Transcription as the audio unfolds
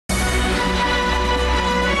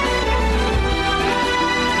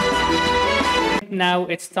now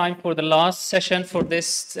it's time for the last session for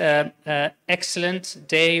this excellent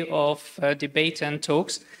day of debate and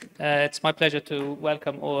talks. It's my pleasure to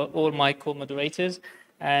welcome all my co-moderators,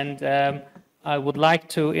 and I would like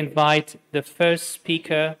to invite the first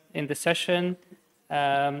speaker in the session,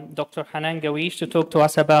 Dr. Hanan Gawish, to talk to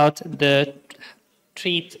us about the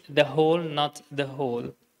treat the whole, not the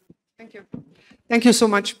whole. Thank you. Thank you so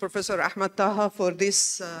much, Professor Ahmed Taha, for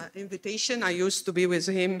this invitation. I used to be with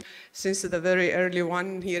him since the very early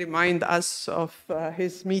one. He reminded us of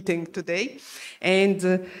his meeting today.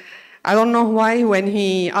 And I don't know why, when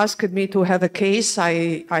he asked me to have a case,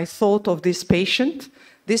 I thought of this patient.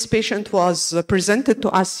 This patient was presented to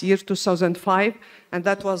us year 2005, and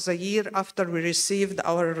that was a year after we received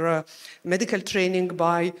our medical training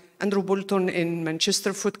by Andrew Bolton in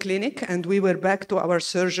Manchester Foot Clinic, and we were back to our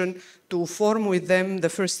surgeon to form with them the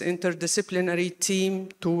first interdisciplinary team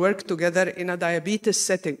to work together in a diabetes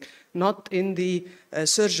setting, not in the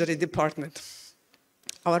surgery department.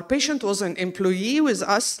 Our patient was an employee with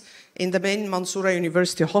us in the main Mansoura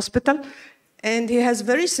University Hospital, and he has a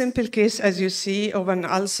very simple case, as you see, of an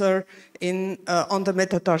ulcer on the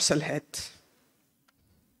metatarsal head.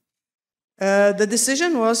 The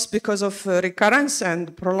decision was because of recurrence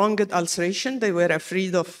and prolonged ulceration. They were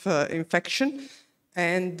afraid of infection,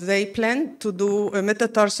 and they planned to do a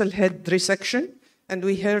metatarsal head resection, and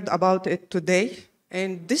we heard about it today.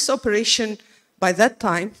 And this operation, by that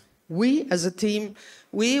time, we as a team,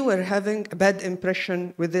 we were having a bad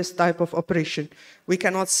impression with this type of operation. We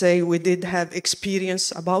cannot say we did have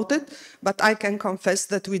experience about it, but I can confess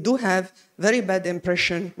that we do have very bad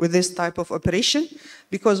impression with this type of operation,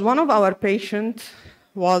 because one of our patients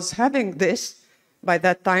was having this. By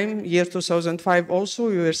that time, year 2005 also,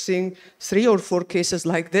 we were seeing 3 or 4 cases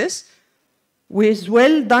like this, with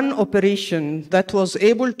well-done operation that was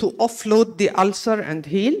able to offload the ulcer and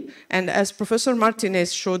heal. And as Professor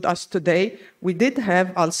Martinez showed us today, we did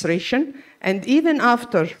have ulceration. And even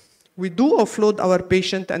after we do offload our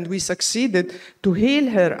patient and we succeeded to heal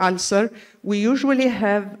her ulcer, we usually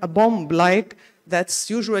have a bomb-like that's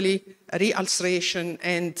usually a re-ulceration,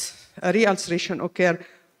 and a re-ulceration occur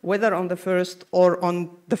whether on the 1st or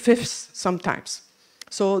on the 5th sometimes.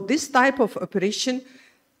 So this type of operation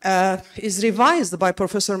is revised by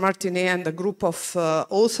Professor Martinet and a group of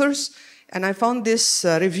authors, and I found this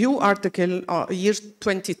review article year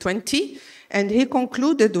 2020, and he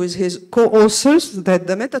concluded with his co-authors that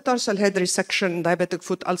the metatarsal head resection diabetic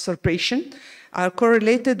foot ulcer patient are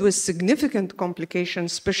correlated with significant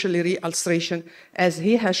complications, especially re-ulceration, as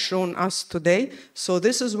he has shown us today. So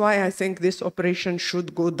this is why I think this operation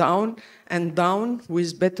should go down and down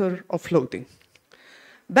with better offloading.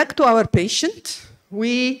 Back to our patient.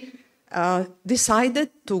 We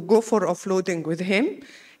decided to go for offloading with him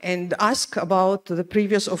and ask about the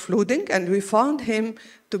previous offloading, and we found him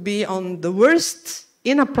to be on the worst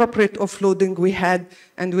inappropriate offloading we had,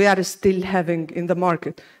 and we are still having in the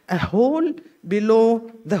market, a hole below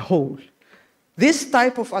the hole. This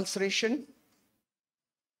type of ulceration,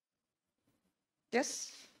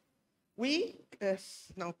 yes,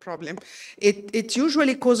 no problem. It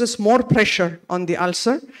usually causes more pressure on the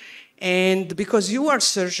ulcer. And because you are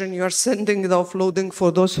surgeon, you are sending the offloading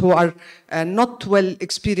for those who are not well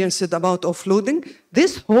experienced about offloading.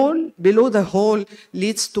 This hole below the hole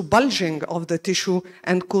leads to bulging of the tissue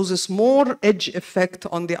and causes more edge effect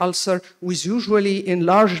on the ulcer, with usually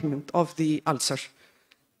enlargement of the ulcer.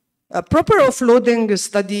 A proper offloading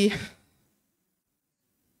study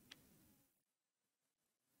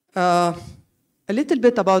a little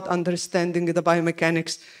bit about understanding the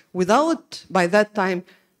biomechanics without, by that time,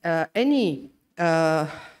 any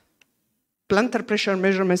plantar pressure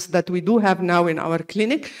measurements that we do have now in our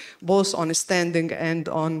clinic, both on standing and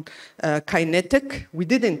on kinetic. We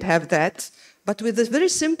didn't have that. But with a very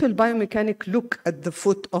simple biomechanic look at the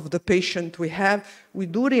foot of the patient we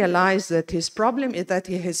do realize that his problem is that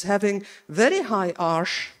he is having very high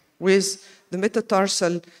arch with the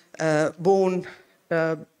metatarsal bone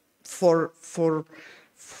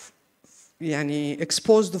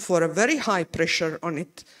exposed for a very high pressure on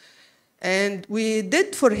it. And we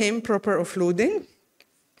did for him proper offloading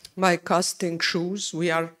by casting shoes. We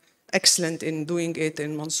are excellent in doing it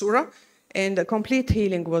in Mansoura. And a complete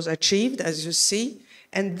healing was achieved, as you see.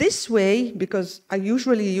 And this way, because I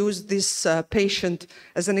usually use this patient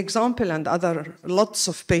as an example and lots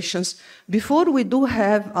of patients, before we do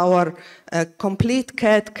have our complete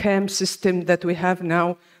CAD/CAM system that we have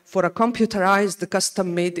now, for a computerized,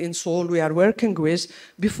 custom-made insole we are working with.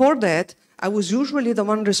 Before that, I was usually the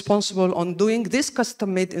one responsible on doing these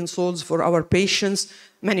custom-made insoles for our patients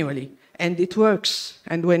manually. And it works.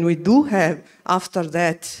 And when we do have, after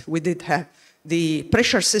that, we did have the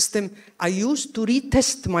pressure system, I used to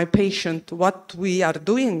retest my patient what we are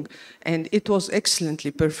doing, and it was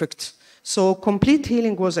excellently perfect. So complete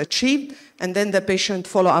healing was achieved, and then the patient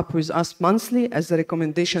follow up with us monthly, as the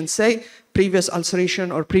recommendations say. Previous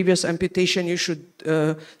ulceration or previous amputation, you should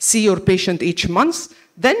see your patient each month.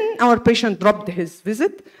 Then our patient dropped his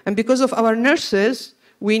visit, and because of our nurses,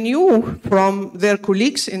 we knew from their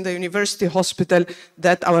colleagues in the university hospital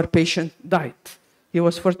that our patient died. He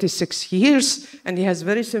was 46 years, and he has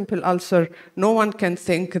very simple ulcer. No one can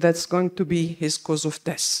think that's going to be his cause of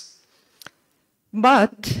death.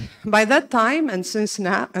 But by that time, and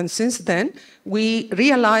since then, we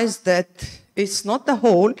realized that it's not the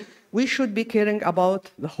whole. We should be caring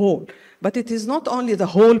about the whole. But it is not only the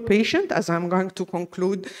whole patient, as I'm going to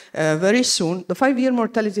conclude very soon. The 5-year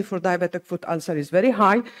mortality for diabetic foot ulcer is very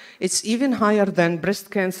high. It's even higher than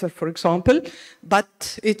breast cancer, for example.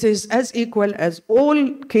 But it is as equal as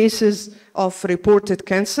all cases of reported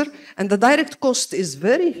cancer. And the direct cost is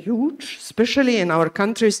very huge, especially in our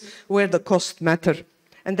countries where the cost matter.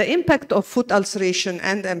 And the impact of foot ulceration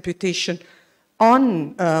and amputation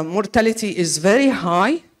on mortality is very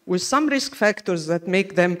high, with some risk factors that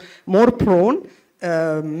make them more prone: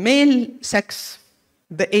 male sex,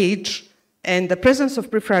 the age, and the presence of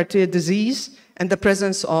peripheral arterial disease, and the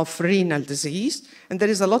presence of renal disease. And there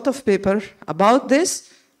is a lot of paper about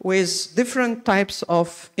this with different types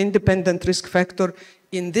of independent risk factor.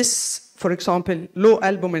 In this, for example, low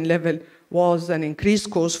albumin level was an increased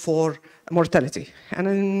cause for mortality. And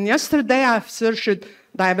then yesterday I've searched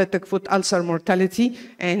diabetic foot ulcer mortality,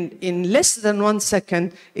 and in less than 1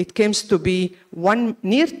 second, it came to be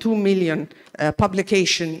near 2 million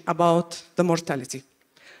publication about the mortality.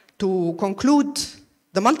 To conclude,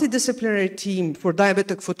 the multidisciplinary team for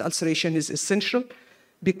diabetic foot ulceration is essential,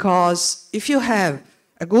 because if you have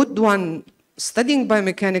a good one studying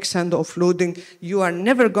biomechanics and offloading, you are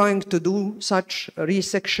never going to do such a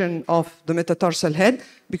resection of the metatarsal head,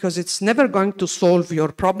 because it's never going to solve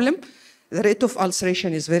your problem. The rate of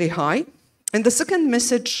ulceration is very high. And the second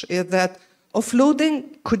message is that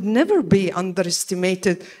offloading could never be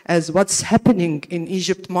underestimated as what's happening in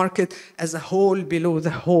Egypt market as a whole below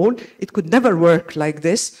the whole. It could never work like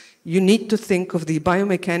this. You need to think of the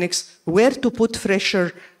biomechanics, where to put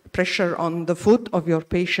pressure on the foot of your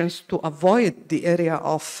patients to avoid the area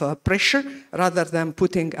of pressure rather than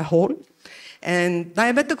putting a hole. And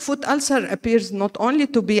diabetic foot ulcer appears not only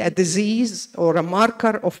to be a disease or a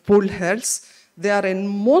marker of poor health, they are in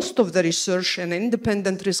most of the research an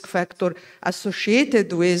independent risk factor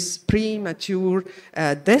associated with premature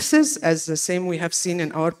deaths, as the same we have seen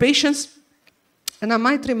in our patients. And I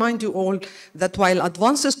might remind you all that while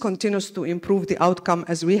advances continues to improve the outcome,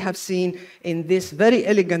 as we have seen in this very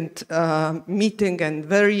elegant meeting and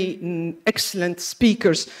very excellent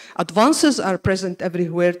speakers, advances are present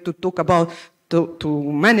everywhere to talk about, to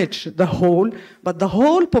manage the whole, but the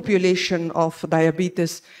whole population of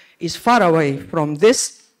diabetes is far away from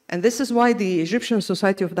this. And this is why the Egyptian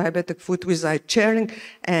Society of Diabetic Foot, which I'm chairing,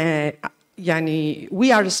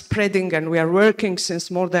 we are spreading, and we are working since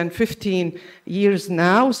more than 15 years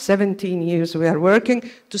now, 17 years we are working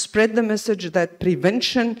to spread the message that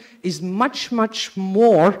prevention is much, much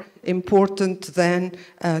more important than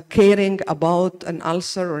caring about an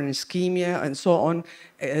ulcer or an ischemia and so on.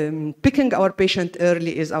 Picking our patient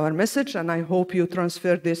early is our message, and I hope you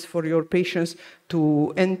transfer this for your patients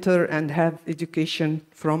to enter and have education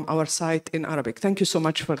from our site in Arabic. Thank you so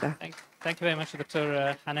much for that. Thank you very much,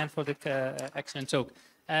 Dr. Hanan, for the excellent talk.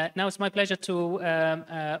 Now it's my pleasure to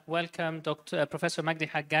welcome Professor Magdi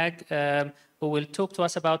Haggag, who will talk to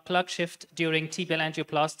us about plug shift during tibial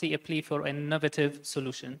angioplasty, a plea for an innovative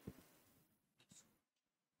solution.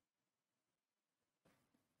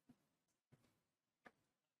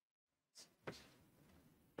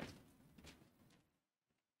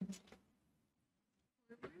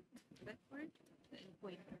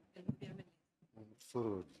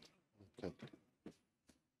 Forward. Okay.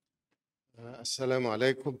 Assalamu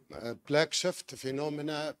alaikum. Plaque shift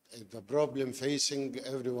phenomena is the problem facing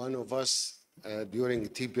every one of us during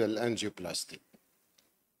tibial angioplasty.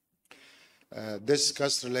 This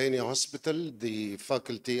Kasr Hospital, the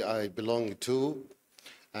faculty I belong to,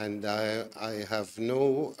 and I have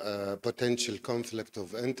no potential conflict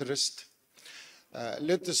of interest.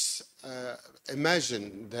 Let us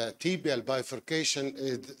imagine the tibial bifurcation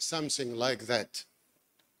is something like that.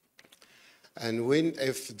 And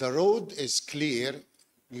if the road is clear,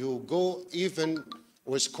 you go even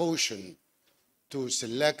with caution to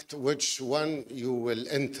select which one you will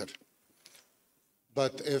enter.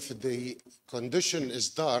 But if the condition is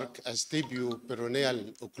dark, as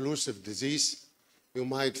tibio-peroneal occlusive disease, you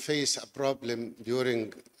might face a problem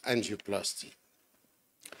during angioplasty.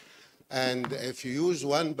 And if you use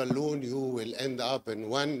one balloon, you will end up in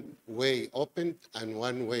one way opened and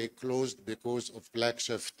one way closed because of plaque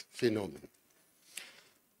shift phenomenon.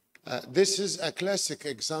 This is a classic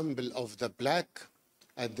example of the plaque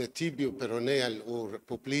at the tibioperoneal or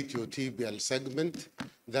popliteotibial segment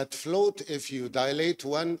that float. If you dilate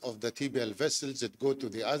one of the tibial vessels, it go to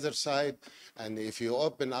the other side, and if you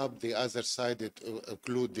open up the other side, it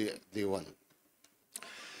occlude the one.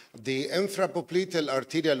 The infrapopliteal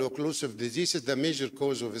arterial occlusive disease is the major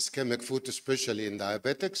cause of ischemic foot, especially in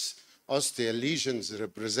diabetics. Osteal lesions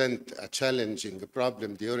represent a challenging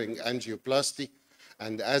problem during angioplasty.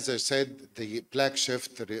 And as I said, the plaque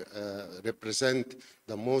shift represent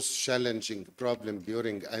the most challenging problem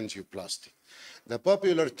during angioplasty. The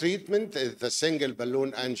popular treatment is the single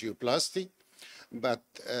balloon angioplasty, but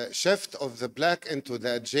shift of the plaque into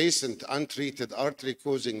the adjacent untreated artery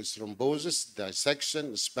causing thrombosis,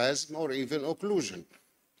 dissection, spasm, or even occlusion.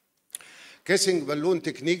 Kissing balloon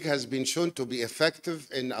technique has been shown to be effective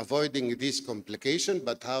in avoiding these complications,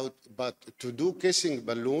 but to do kissing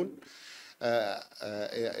balloon,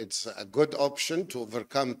 it's a good option to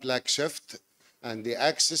overcome plaque shift and the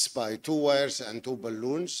access by 2 wires and 2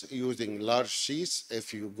 balloons using large sheaths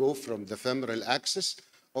if you go from the femoral axis,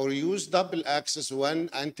 or use double axis, one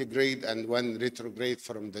antegrade and one retrograde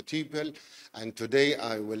from the tibial. And today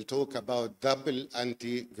I will talk about double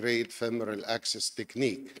antegrade femoral axis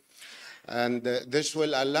technique. And this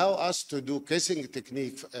will allow us to do kissing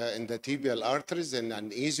technique in the tibial arteries in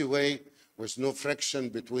an easy way with no friction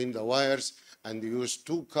between the wires, and use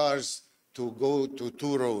 2 cars to go to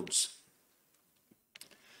 2 roads.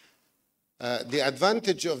 The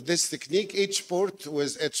advantage of this technique, each port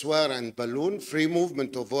with its wire and balloon, free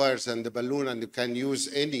movement of wires and the balloon, and you can use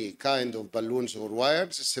any kind of balloons or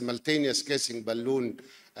wires, simultaneous kissing balloon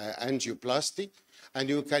angioplasty, and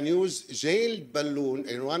you can use jailed balloon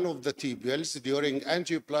in one of the tibials during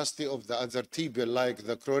angioplasty of the other tibial, like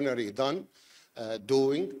the coronary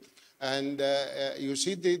doing. And you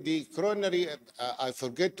see the coronary, I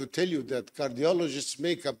forget to tell you that cardiologists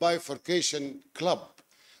make a bifurcation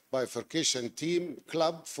team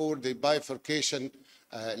club for the bifurcation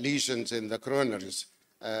lesions in the coronaries.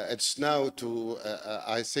 It's now to,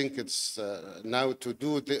 I think it's now to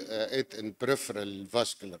do it in peripheral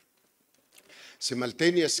vascular.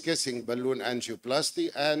 Simultaneous kissing balloon angioplasty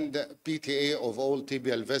and PTA of all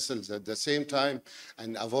tibial vessels at the same time,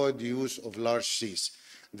 and avoid use of large sheaths.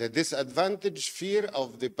 The disadvantage, fear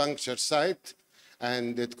of the puncture site,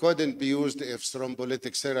 and it couldn't be used if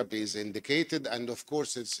thrombolytic therapy is indicated, and of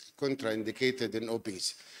course it's contraindicated in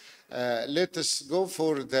obese. Let us go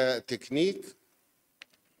for the technique.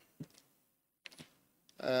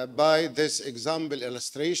 By this example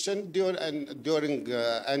illustration, during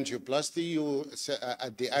angioplasty, you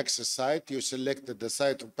at the access site, you selected the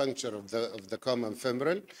site of puncture of the common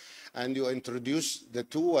femoral, and you introduce the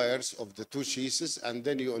 2 wires of the 2 sheaths, and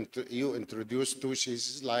then you introduce 2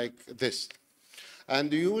 sheaths like this.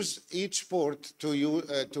 And use each port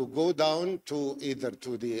to go down to either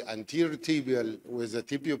to the anterior tibial with the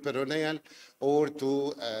tibioperoneal, or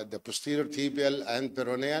to the posterior tibial and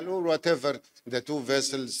peroneal, or whatever the 2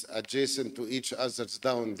 vessels adjacent to each other's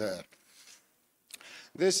down there.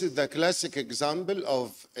 This is the classic example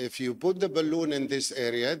of, if you put the balloon in this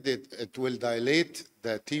area, it will dilate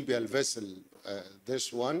the tibial vessel,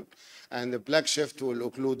 this one, and the plaque shift will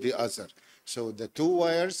occlude the other. So the 2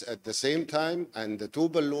 wires at the same time and the 2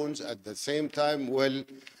 balloons at the same time will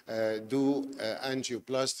do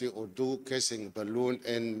angioplasty or do kissing balloon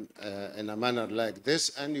in a manner like this,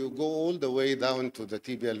 and you go all the way down to the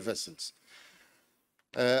tibial vessels.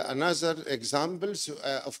 Another examples,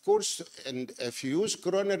 of course, and if you use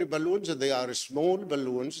coronary balloons, they are small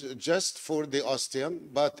balloons just for the ostium,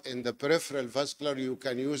 but in the peripheral vascular, you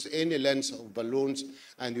can use any length of balloons,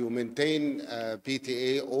 and you maintain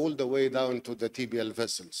PTA all the way down to the tibial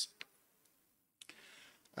vessels.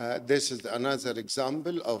 This is another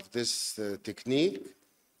example of this technique.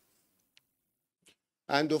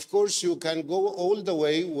 And of course, you can go all the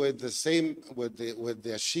way with the same, with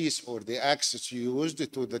the sheath or the axis you used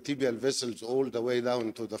to the tibial vessels all the way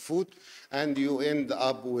down to the foot, and you end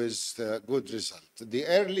up with a good result. The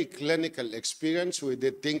early clinical experience, we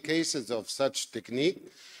did 10 cases of such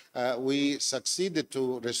technique. We succeeded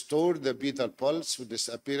to restore the beatal pulse with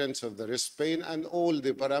disappearance of the wrist pain and all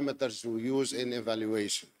the parameters we use in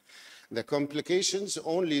evaluation. The complications,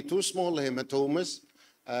 only 2 small hematomas,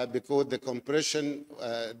 because the compression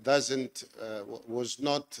was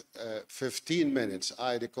not 15 minutes.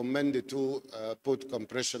 I recommended to put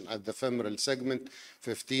compression at the femoral segment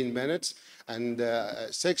 15 minutes. And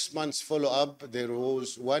 6 months follow-up, there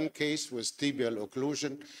was one case with tibial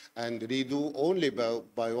occlusion, and redo only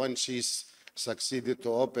by one sheath succeeded to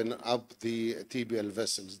open up the tibial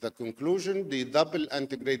vessels. The conclusion, the double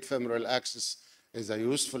antegrade femoral access is a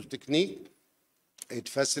useful technique. It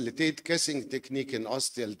facilitates kissing technique in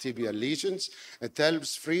osteal tibial lesions. It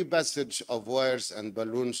helps free passage of wires and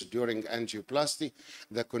balloons during angioplasty.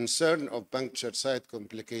 The concern of puncture site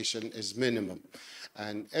complication is minimum.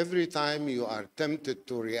 And every time you are tempted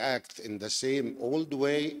to react in the same old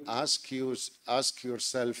way, ask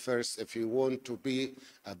yourself first if you want to be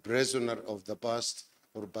a prisoner of the past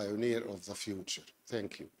or pioneer of the future.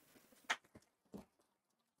 Thank you.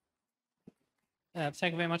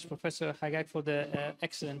 Thank you very much, Professor Hagag, for the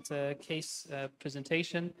excellent case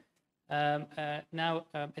presentation. Now,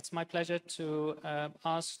 it's my pleasure to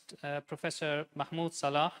ask Professor Mahmoud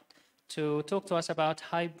Salah to talk to us about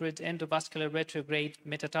hybrid endovascular retrograde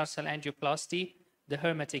metatarsal angioplasty, the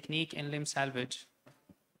HERMA technique in limb salvage.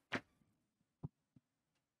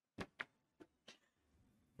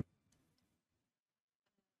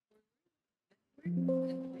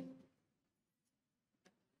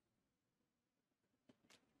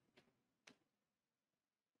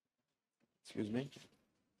 Excuse me.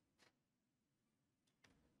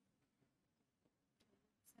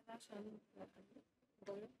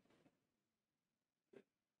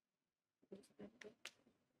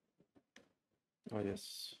 Oh,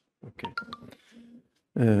 yes. Okay.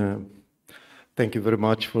 Thank you very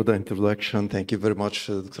much for the introduction. Thank you very much,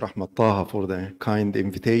 Dr. Ahmed Taha, for the kind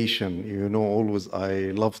invitation. You know, always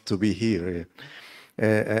I love to be here.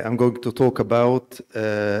 I'm going to talk about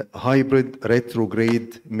hybrid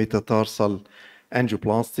retrograde metatarsal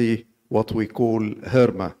angioplasty, what we call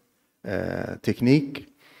HERMA technique.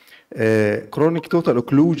 Chronic total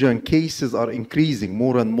occlusion cases are increasing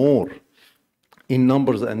more and more in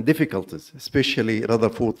numbers and difficulties, especially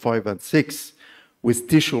Rutherford 5 and 6, with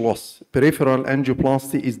tissue loss. Peripheral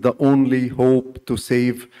angioplasty is the only hope to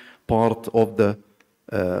save part of the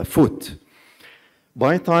foot.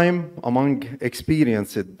 By time, among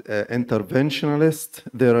experienced interventionalists,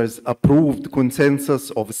 there is approved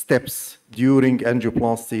consensus of steps during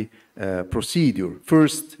angioplasty procedure.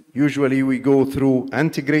 First, usually we go through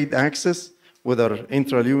antegrade access, whether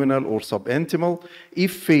intraluminal or subintimal.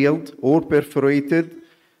 If failed or perforated,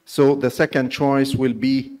 so the second choice will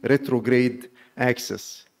be retrograde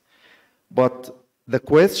access. But the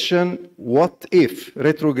question, what if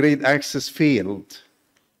retrograde access failed?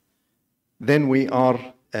 Then we are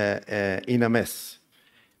in a mess.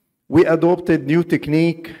 We adopted new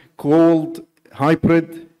technique called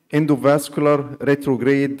hybrid endovascular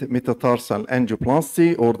retrograde metatarsal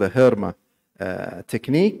angioplasty, or the HERMA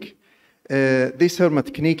technique. This HERMA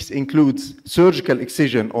technique includes surgical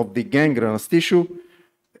excision of the gangrenous tissue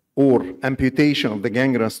or amputation of the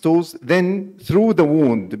gangrenous toes. Then through the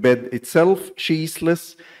wound bed itself,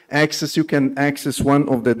 sheathless access, you can access one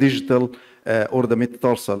of the digital or the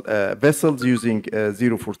metatarsal vessels using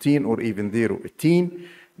 014 or even 018,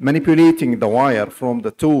 manipulating the wire from the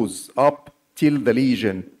toes up till the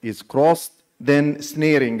lesion is crossed, then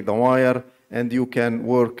snaring the wire, and you can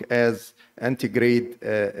work as antegrade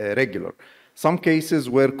regular. Some cases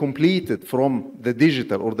were completed from the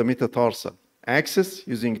digital or the metatarsal access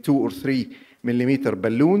using 2 or 3 millimeter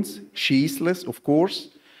balloons, sheathless, of course,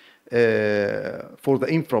 for the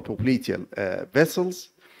infrapopliteal vessels.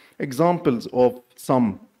 Examples of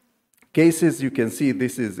some cases, you can see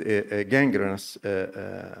this is a gangrenous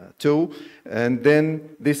toe, and then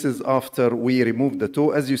this is after we removed the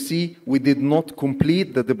toe. As you see, we did not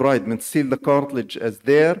complete the debridement. Still the cartilage is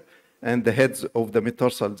there, and the heads of the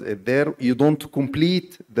metatarsals are there. You don't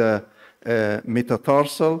complete the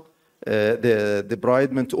metatarsal, the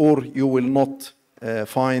debridement, or you will not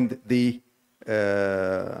find the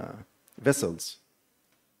vessels.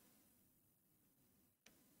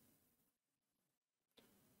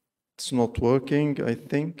 It's not working, I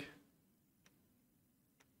think.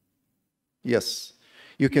 Yes,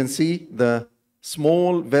 you can see the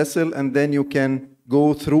small vessel, and then you can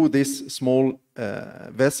go through this small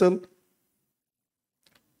vessel.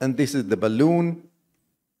 And this is the balloon.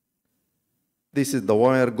 This is the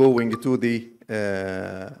wire going to the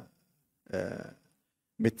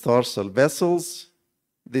metatarsal vessels.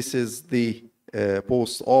 This is the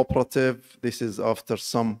post-operative. This is after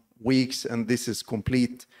some weeks, and this is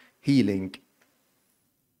complete healing.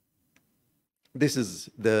 This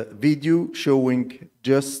is the video showing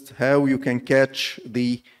just how you can catch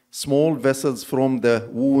the small vessels from the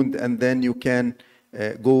wound, and then you can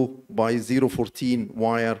go by 0.14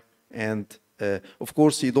 wire. And of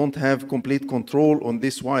course, you don't have complete control on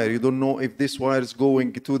this wire. You don't know if this wire is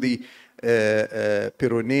going to the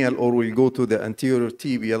peroneal or will go to the anterior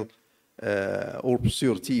tibial or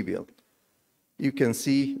posterior tibial. You can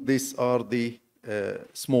see these are the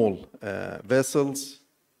small vessels.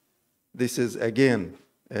 This is again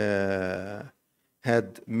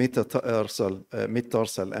had metatarsal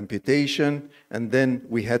amputation, and then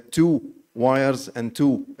we had 2 wires and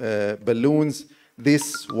 2 balloons.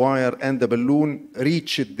 This wire and the balloon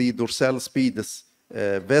reached the dorsalis pedis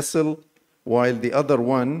vessel, while the other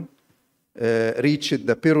one reached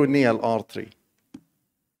the peroneal artery.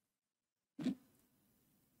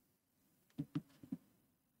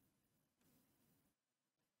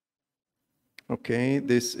 Okay,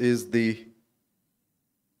 this is the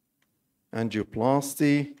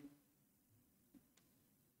angioplasty.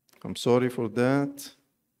 I'm sorry for that.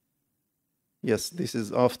 Yes, this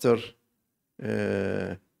is after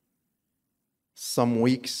some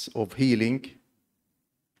weeks of healing.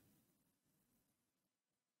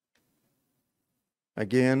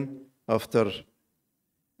 Again, after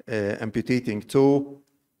amputating toe,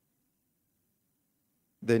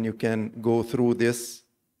 then you can go through this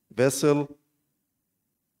vessel.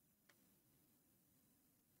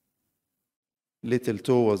 Little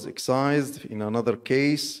toe was excised in another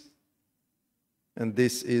case. And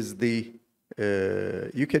this is the,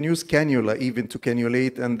 you can use cannula even to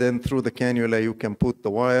cannulate, and then through the cannula you can put the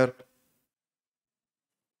wire.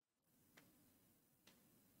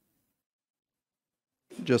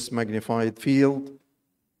 Just magnified field.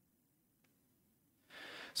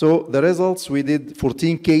 So the results, we did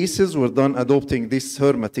 14 cases were done adopting this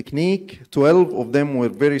Herma technique. 12 of them were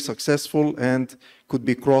very successful and could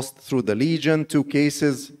be crossed through the lesion. 2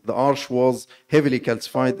 cases, the arch was heavily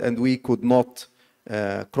calcified and we could not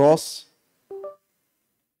cross.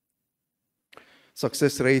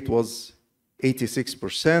 Success rate was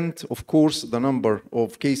 86%. Of course, the number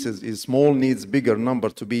of cases is small, needs bigger number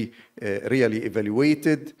to be really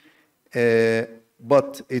evaluated,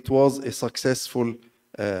 but it was a successful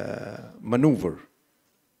maneuver.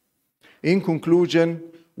 In conclusion,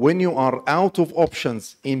 when you are out of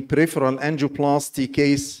options in peripheral angioplasty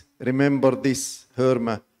case, remember this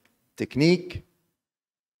Herma technique.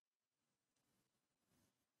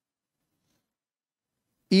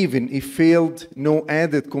 Even if failed, no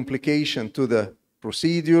added complication to the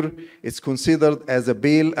procedure. It's considered as a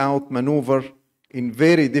bailout maneuver in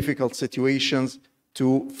very difficult situations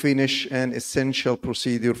to finish an essential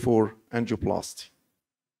procedure for angioplasty.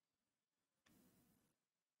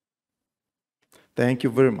 Thank you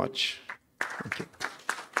very much. Thank you.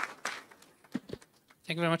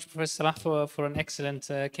 Thank you very much, Professor Salah, for an excellent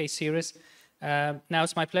case series. Now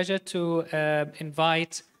it's my pleasure to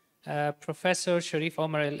invite Professor Sharif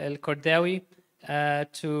Omar El-Kordawi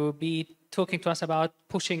to be talking to us about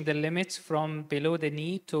pushing the limits from below the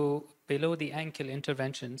knee to below the ankle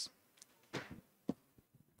interventions.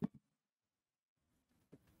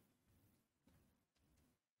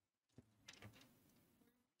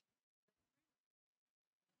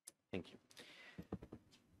 Thank you.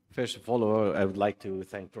 First of all, I would like to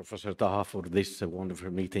thank Professor Taha for this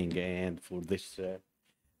wonderful meeting and for this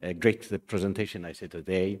great presentation I said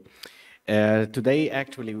today. Today,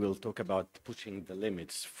 actually, we'll talk about pushing the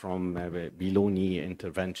limits from below knee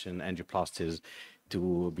intervention angioplasties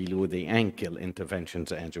to below the ankle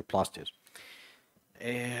interventions angioplasties.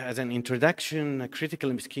 As an introduction, critical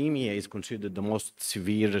ischemia is considered the most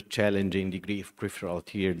severe, challenging degree of peripheral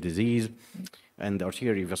arterial disease, and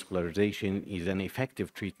arterial revascularization is an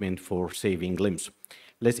effective treatment for saving limbs.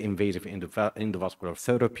 Less invasive endovascular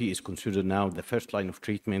therapy is considered now the first line of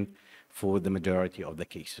treatment for the majority of the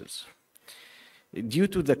cases. Due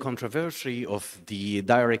to the controversy of the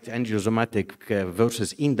direct angiosomatic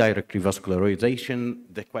versus indirect revascularization,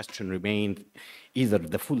 the question remained either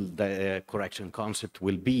the full correction concept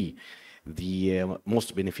will be the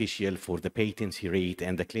most beneficial for the patency rate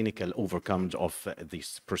and the clinical outcomes of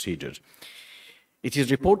these procedures. It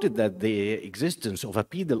is reported that the existence of a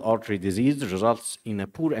pedal artery disease results in a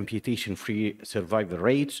poor amputation-free survival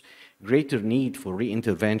rates, greater need for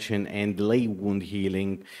reintervention and delay wound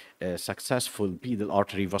healing. Successful pedal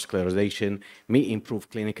artery vascularization may improve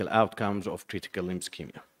clinical outcomes of critical limb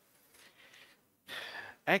ischemia.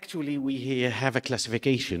 Actually, we have a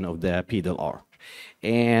classification of the pedal arch.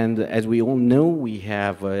 And as we all know, we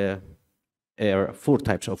have 4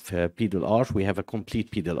 types of pedal arch. We have a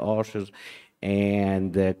complete pedal arches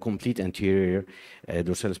and complete anterior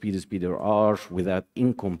dorsalis pedis pedal arch without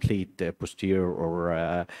incomplete posterior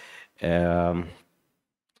or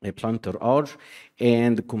a plantar arch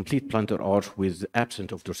and complete plantar arch with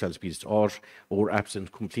absence of dorsalis arch or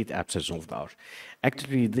complete absence of the arch.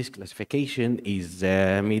 Actually, this classification is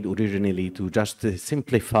made originally to just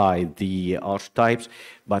simplify the arch types,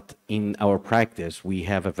 but in our practice, we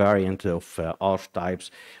have a variant of arch types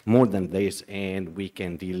more than this, and we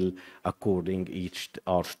can deal according each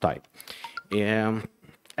arch type.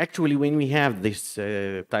 Actually, when we have these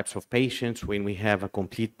types of patients, when we have a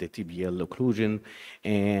complete tibial occlusion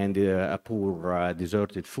and a poor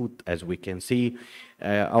deserted foot, as we can see,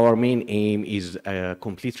 our main aim is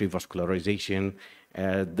complete revascularization.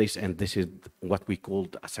 This is what we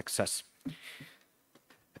called a success.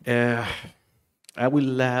 I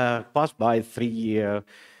will pass by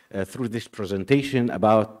through this presentation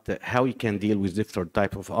about how we can deal with different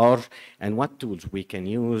type of arch and what tools we can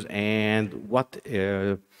use and what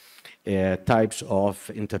types of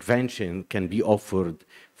intervention can be offered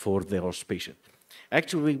for the arch patient.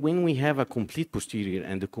 Actually, when we have a complete posterior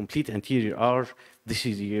and a complete anterior arch, this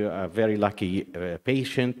is a very lucky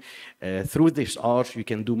patient. Through this arch, you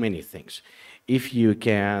can do many things. If you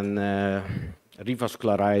can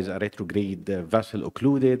revascularize a retrograde vessel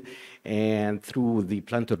occluded, and through the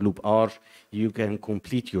plantar loop arch, you can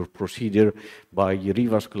complete your procedure by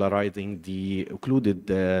revascularizing the occluded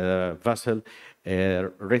vessel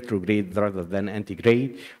retrograde rather than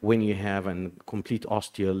antegrade when you have a complete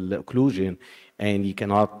osteal occlusion and you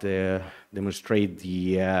cannot demonstrate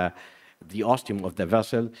the ostium of the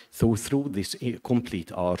vessel. So through this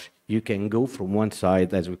complete arch, you can go from one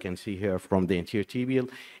side, as we can see here, from the anterior tibial,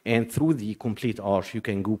 and through the complete arch, you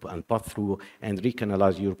can go and pass through and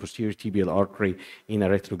recanalize your posterior tibial artery in a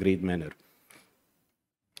retrograde manner.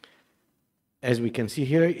 As we can see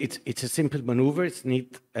here, it's a simple maneuver. It's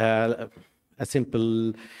neat, a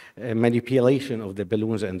simple manipulation of the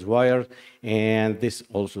balloons and wires, and this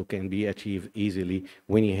also can be achieved easily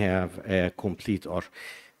when you have a complete arch.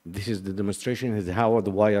 This is the demonstration is how the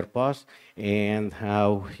wire pass and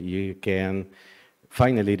how you can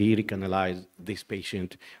finally recanalize this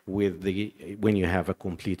patient with when you have a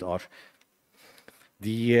complete arch.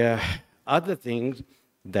 The other things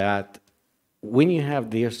that when you have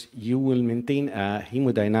this, you will maintain a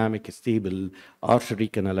hemodynamic stable arch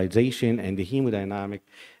recanalization and the hemodynamic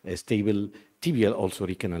stable tibial also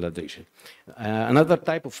recanalization. Another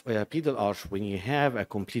type of pedal arch, when you have a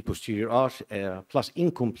complete posterior arch plus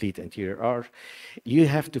incomplete anterior arch, you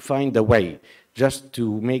have to find a way just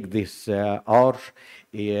to make this arch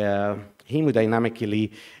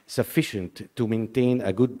hemodynamically sufficient to maintain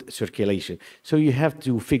a good circulation. So you have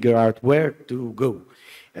to figure out where to go.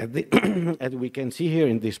 As we can see here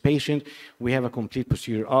in this patient, we have a complete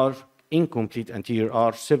posterior arch, incomplete anterior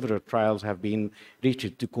arch. Several trials have been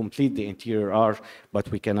reached to complete the anterior arch, but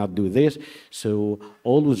we cannot do this. So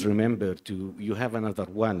always remember you have another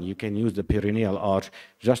one. You can use the perineal arch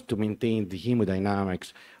just to maintain the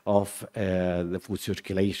hemodynamics of the foot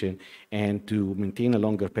circulation and to maintain a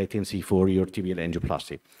longer patency for your tibial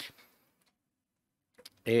angioplasty.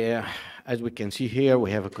 As we can see here,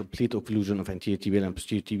 we have a complete occlusion of anterior tibial and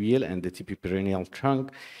posterior tibial and the tibioperineal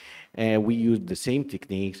trunk. We use the same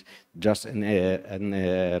techniques, just an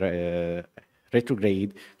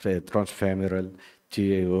retrograde transfemoral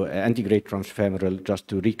to antegrade transfemoral, just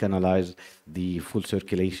to recanalize the full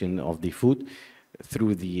circulation of the foot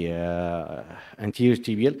through the anterior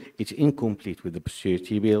tibial. It's incomplete with the posterior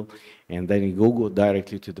tibial, and then you go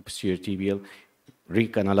directly to the posterior tibial,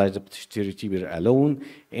 recanalize the posterior tibial alone.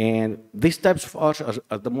 And these types of arch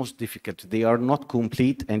are the most difficult. They are not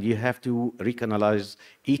complete, and you have to recanalize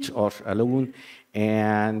each arch alone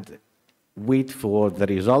and wait for the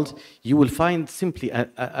results. You will find simply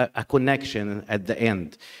a connection at the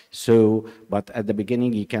end. So, but at the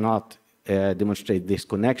beginning, you cannot demonstrate this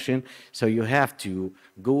connection. So you have to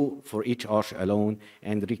go for each arch alone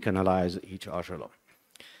and recanalize each arch alone.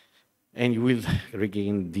 And you will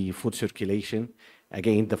regain the foot circulation.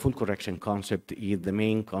 Again, the full correction concept is the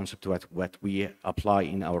main concept what we apply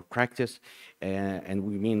in our practice. And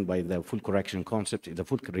we mean by the full correction concept is the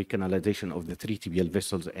full recanalization of the three tibial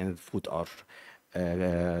vessels and foot arch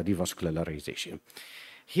revascularization.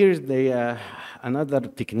 Here's the another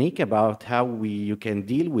technique about how you can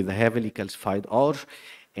deal with a heavily calcified arch,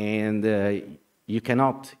 and you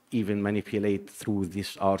cannot even manipulate through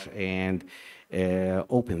this arch and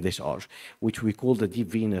open this arch, which we call the deep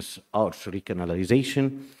venous arch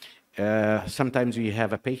recanalization. Sometimes you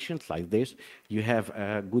have a patient like this. You have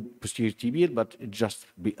a good posterior tibial, but just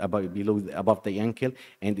above the ankle,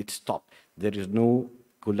 and it stopped. There is no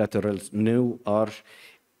collaterals, no arch,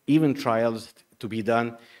 even trials to be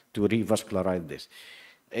done to revascularize this.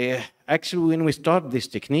 Actually, when we start these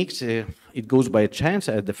techniques, it goes by chance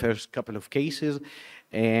at the first couple of cases,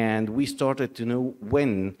 and we started to know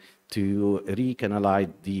when to recanalize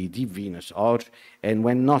the deep venous arch and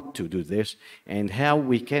when not to do this, and how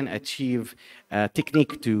we can achieve a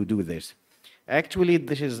technique to do this. Actually,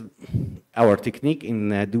 this is our technique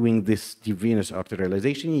in doing this deep venous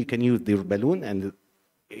arterialization. You can use the balloon and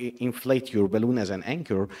inflate your balloon as an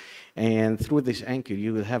anchor, and through this anchor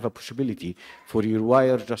you will have a possibility for your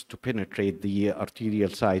wire just to penetrate the arterial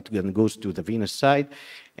side and goes to the venous side,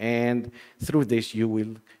 and through this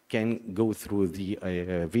you can go through the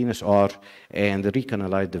venous arch and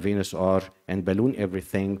recanalize the venous arch and balloon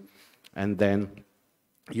everything, and then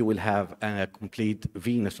you will have a complete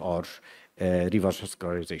venous arch reverse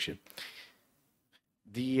vascularization.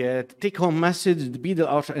 The take-home message, the pedal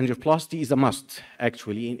arch angioplasty is a must,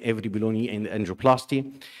 actually, in every below-knee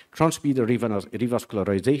angioplasty. Transpedal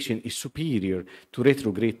revascularization is superior to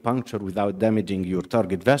retrograde puncture without damaging your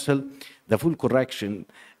target vessel. The full correction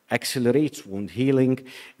accelerates wound healing.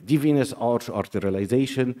 Deep venous arch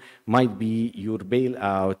arterialization might be your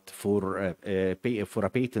bailout for a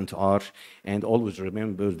patent arch, and always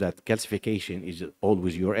remember that calcification is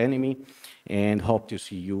always your enemy, and hope to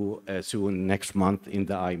see you soon next month in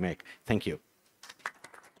the IMEC. Thank you.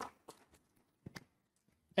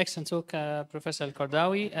 Excellent talk, Professor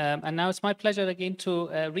Al-Qardawi. And now it's my pleasure again to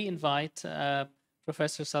re-invite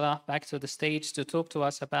Professor Salah back to the stage to talk to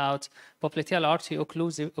us about popliteal artery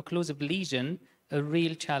occlusive lesion, a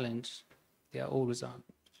real challenge. They are always on.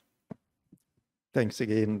 Thanks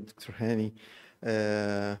again, Dr. Hani.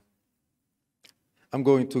 I'm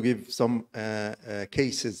going to give some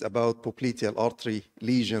cases about popliteal artery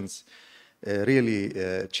lesions, really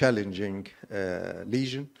challenging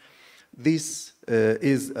lesion. This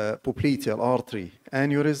is a popliteal artery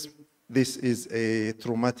aneurysm. This is a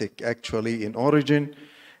traumatic, actually, in origin.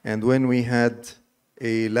 And when we had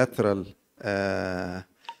a lateral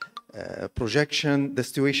projection, the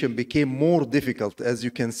situation became more difficult. As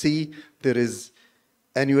you can see, there is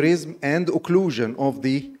aneurysm and occlusion of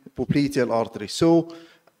the popliteal artery. So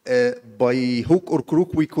by hook or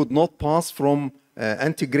crook, we could not pass from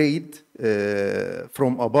antegrade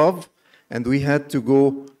from above, and we had to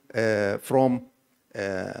go from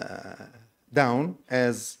down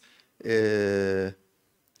as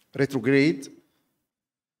retrograde.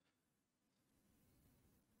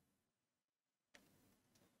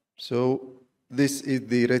 So this is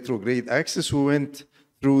the retrograde axis. We went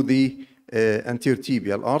through the anterior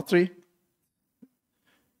tibial artery,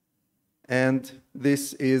 and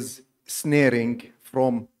this is snaring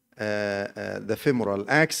from the femoral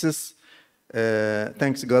axis.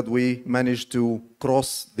 Thanks God, we managed to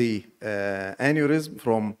cross the aneurysm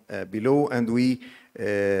from below, and we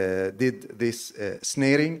did this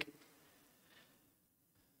snaring.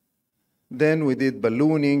 Then we did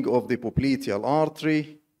ballooning of the popliteal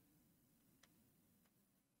artery.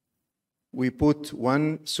 We put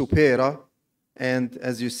one supera, and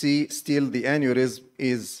as you see, still the aneurysm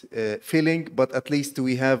is filling, but at least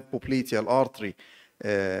we have popliteal artery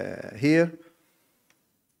here.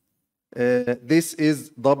 This is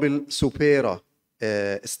double supera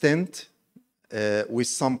stent with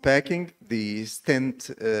some packing. The stent,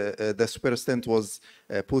 the supera stent was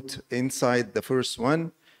put inside the first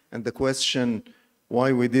one, and the question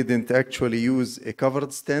why we didn't actually use a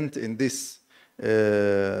covered stent in this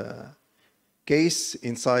case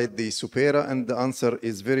inside the supera, and the answer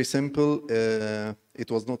is very simple. It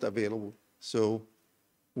was not available, so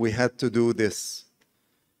we had to do this.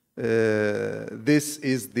 This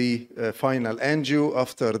is the final angio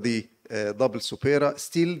after the double supera.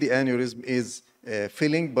 Still the aneurysm is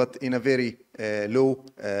filling, but in a very low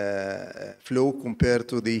flow compared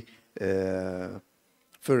to the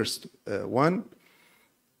first one.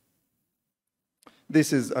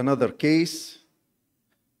 This is another case.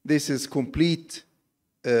 This is complete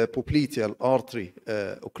popliteal artery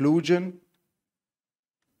occlusion.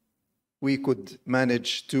 We could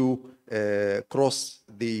manage to cross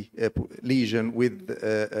the lesion with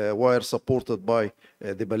a wire supported by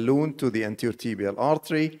the balloon to the anterior tibial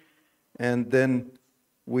artery. And then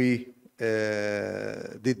we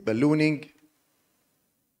did ballooning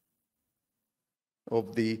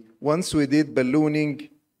of the, once we did ballooning,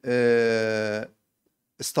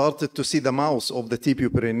 started to see the mouth of the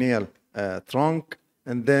tibio-peroneal trunk,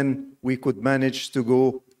 and then we could manage to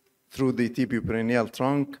go through the tibio-peroneal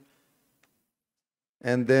trunk,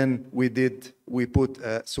 and then we put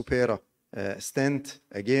a supera stent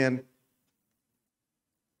again,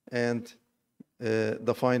 and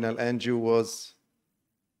the final angio was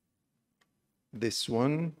this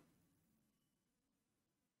one.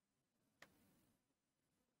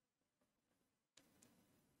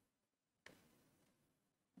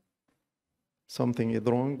 Something is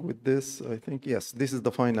wrong with this, I think. Yes, this is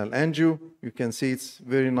the final angio. You can see it's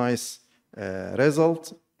very nice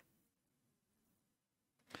result.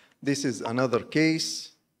 This is another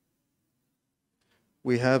case.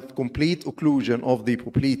 We have complete occlusion of the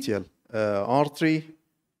popliteal artery.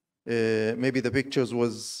 Maybe the pictures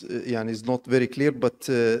was is not very clear, but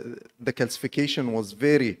the calcification was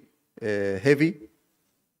very heavy.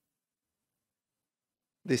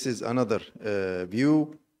 This is another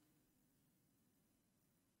view.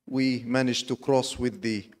 We managed to cross with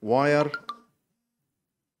the wire,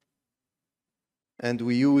 and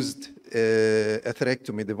we used a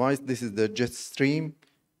atherectomy device. This is the jet stream,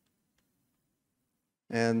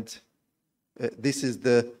 and this is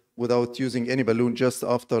the without using any balloon, just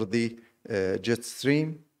after the jet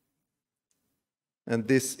stream. And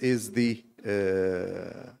this is the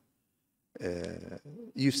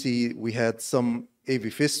you see we had some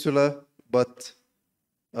AV fistula, but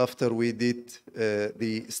after we did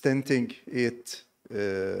the stenting, it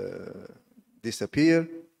disappeared.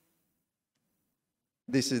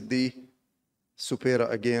 This is the supera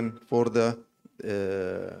again for the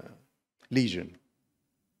lesion.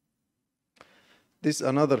 This is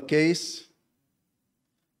another case.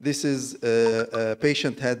 This is a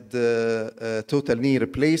patient had total knee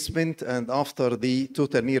replacement, and after the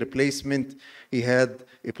total knee replacement, he had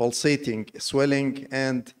a pulsating swelling,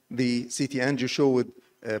 and the CT angio showed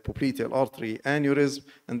popliteal artery aneurysm,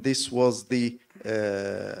 and this was the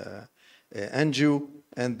angio,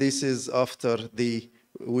 and this is after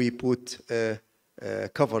we put a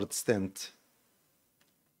covered stent.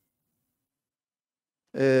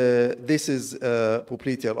 This is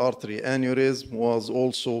popliteal artery aneurysm, was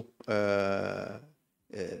also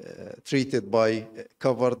treated by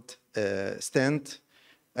covered stent.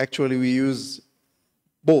 Actually, we use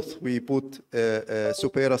both. We put a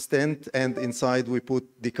supera stent, and inside we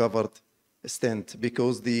put the covered stent,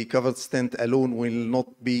 because the covered stent alone will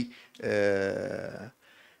not be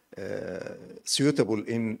suitable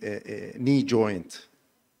in a knee joint.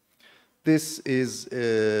 This is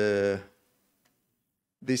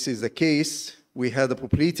a case. We had a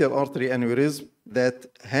popliteal artery aneurysm that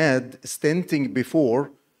had stenting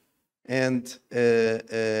before, and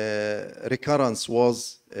recurrence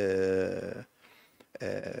was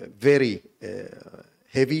very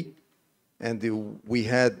heavy, and we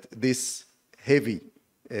had this heavy,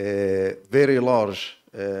 very large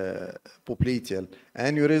popliteal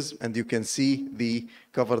aneurysm, and you can see the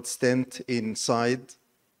covered stent inside.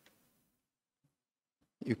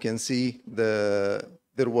 You can see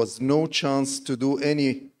there was no chance to do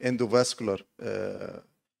any endovascular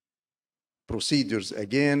procedures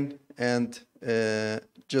again, and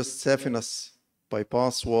just saphenous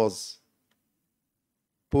bypass was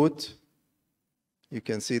put. You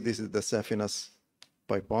can see this is the saphenous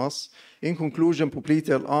bypass. In conclusion,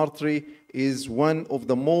 popliteal artery is one of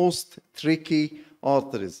the most tricky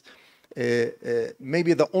arteries.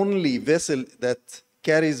 Maybe the only vessel that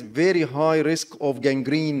carries very high risk of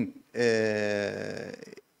gangrene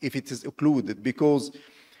if it is occluded, because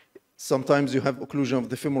sometimes you have occlusion of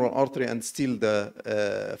the femoral artery and still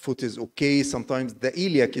the foot is okay. Sometimes the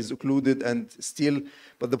iliac is occluded and still,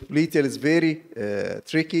 but the popliteal is very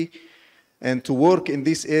tricky. And to work in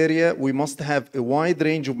this area, we must have a wide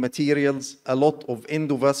range of materials, a lot of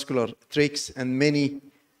endovascular tricks, and many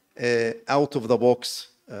out-of-the-box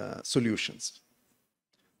solutions.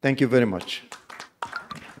 Thank you very much.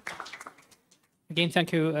 Again,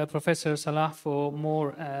 thank you, Professor Salah, for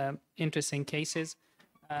more interesting cases.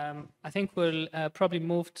 I think we'll probably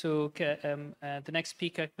move to the next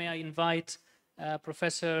speaker. May I invite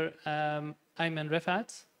Professor Ayman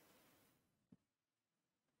Rifat?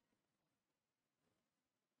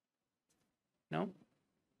 No?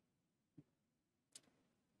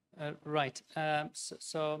 Right.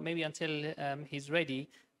 So maybe until he's ready,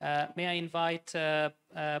 may I invite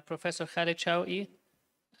Professor Khaled Shawqi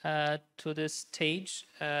to the stage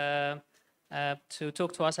to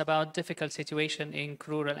talk to us about difficult situation in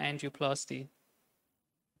crural angioplasty.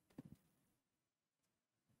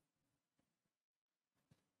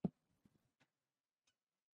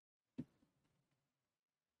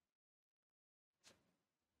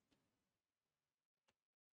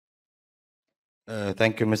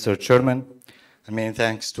 Thank you, Mr. Chairman. And many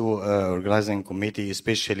thanks to organizing committee,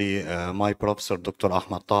 especially my professor, Dr.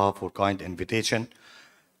 Ahmad Taha, for kind invitation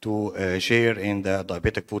to share in the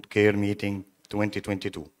Diabetic Foot Care Meeting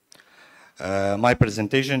 2022. My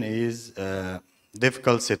presentation is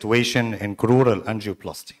difficult situation in crural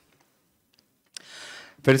angioplasty.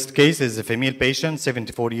 First case is a female patient,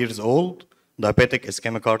 74 years old, diabetic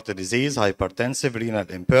ischemic heart disease, hypertensive, renal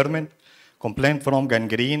impairment, complaint from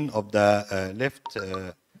gangrene of the left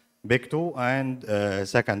big toe and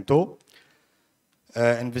second toe.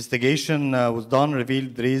 Investigation was done,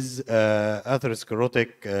 revealed there is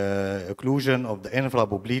atherosclerotic occlusion of the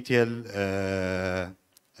infrapopliteal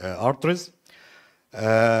arteries.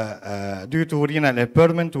 Due to renal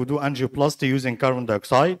impairment, we do angioplasty using carbon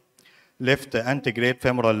dioxide. Left antegrade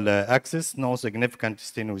femoral axis, no significant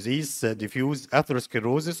stenosis, diffuse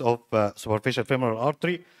atherosclerosis of superficial femoral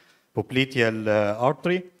artery, popliteal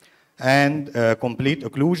artery, and complete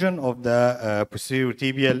occlusion of the posterior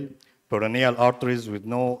tibial peroneal arteries with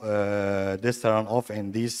no distal runoff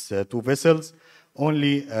in these two vessels.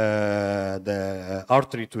 Only the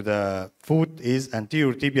artery to the foot is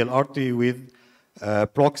anterior tibial artery with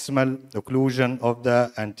proximal occlusion of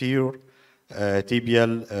the anterior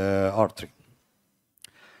tibial artery.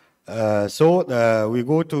 So we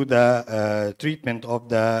go to the treatment of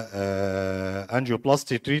the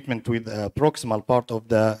angioplasty treatment with proximal part of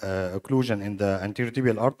the occlusion in the anterior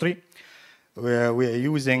tibial artery. We are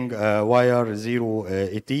using wire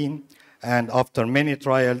 018, and after many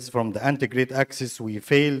trials from the antegrade axis, we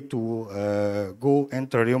failed to go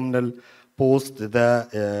intraluminal post the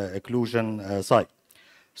occlusion site.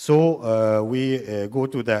 So we go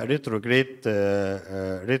to the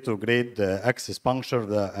retrograde axis puncture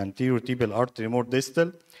the anterior tibial artery more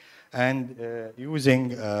distal, and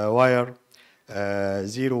using wire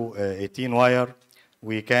 018 wire,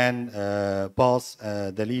 we can pass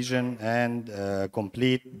the lesion and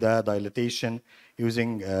complete the dilatation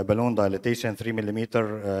using balloon dilatation 3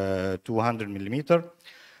 millimeter, 200 millimeter.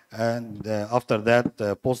 And after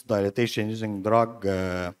that, post dilatation using drug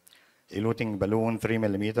eluting balloon 3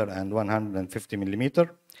 millimeter and 150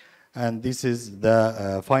 millimeter. And this is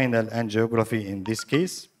the final angiography in this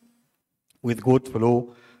case with good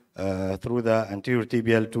flow through the anterior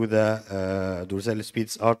tibial to the dorsalis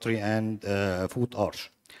spes artery and foot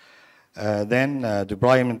arch. Then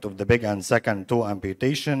debridement of the big and second toe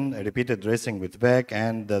amputation, repeated dressing with VAC,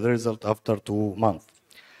 and the result after 2 months.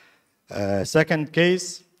 Second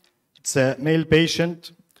case, it's a male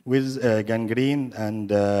patient with gangrene and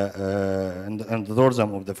the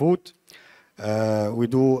dorsum of the foot. We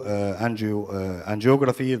do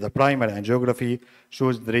angiography. The primary angiography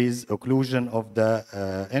shows there is occlusion of the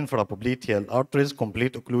infrapopliteal arteries,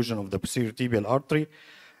 complete occlusion of the posterior tibial artery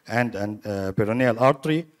and peroneal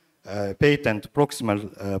artery, patent proximal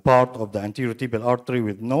part of the anterior tibial artery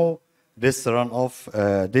with no distal runoff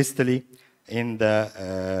distally in the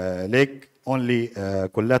leg, only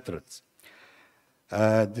collaterals.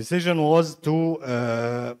 Decision was to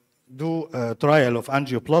do a trial of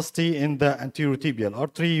angioplasty in the anterior tibial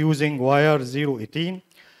artery using wire 018.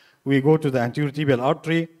 We go to the anterior tibial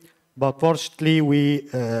artery, but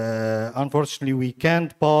unfortunately we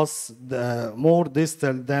can't pass the more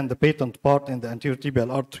distal than the patent part in the anterior tibial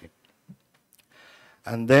artery.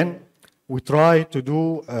 And then we try to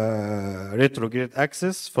do retrograde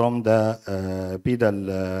access from the pedal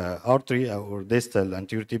artery or distal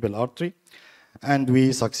anterior tibial artery. And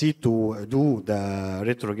we succeed to do the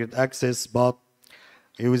retrograde axis, but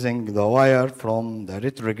using the wire from the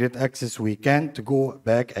retrograde axis, we can't go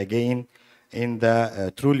back again in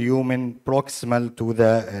the true lumen proximal to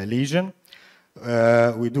the lesion.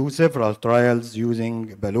 We do several trials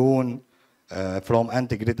using balloon from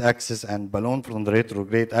antegrade axis and balloon from the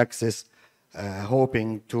retrograde axis,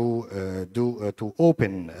 hoping to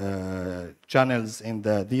open channels in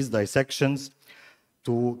these dissections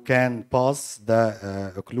to can pass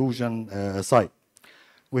the occlusion site.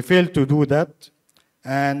 We failed to do that,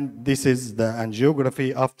 and this is the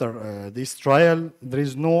angiography after this trial. There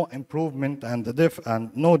is no improvement and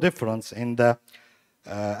no difference in the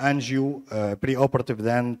angio preoperative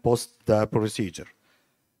than post the procedure.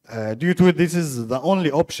 Due to this is the only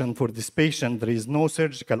option for this patient, there is no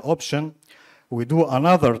surgical option. We do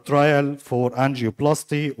another trial for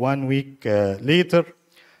angioplasty 1 week later.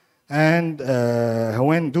 And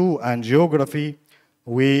when do angiography,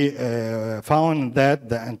 we found that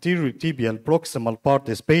the anterior tibial proximal part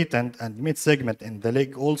is patent and mid-segment in the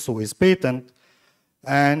leg also is patent.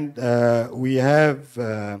 And we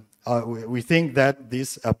think that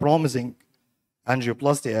this promising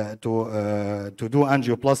angioplasty to do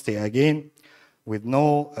angioplasty again with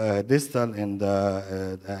no distal in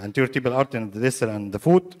the anterior tibial artery and the distal and the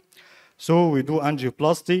foot. So we do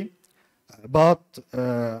angioplasty, but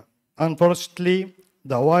unfortunately,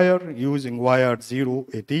 the wire, using wire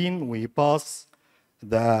 018, we pass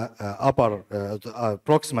the upper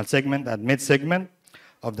proximal segment and mid segment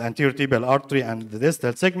of the anterior tibial artery and the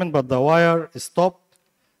distal segment, but the wire stopped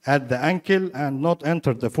at the ankle and not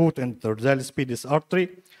entered the foot in the dorsalis pedis artery.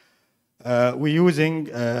 We're using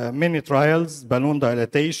many trials, balloon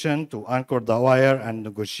dilatation to anchor the wire and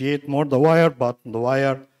negotiate more the wire, but the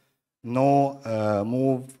wire no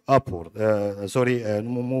move upward,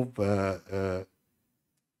 move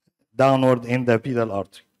downward in the pedal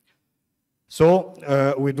artery.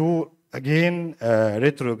 So we do again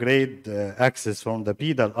retrograde access from the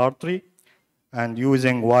pedal artery and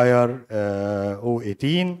using wire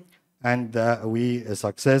 018, and we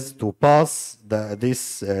success to pass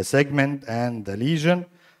this segment and the lesion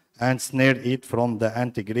and snare it from the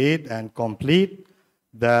antegrade and complete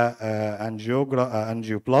the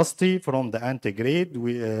angioplasty from the antegrade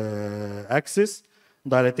axis,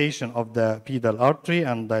 dilatation of the pedal artery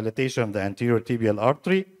and dilatation of the anterior tibial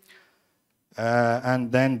artery.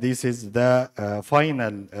 And then this is the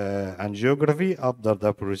final angiography after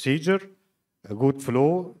the procedure. A good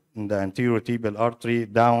flow in the anterior tibial artery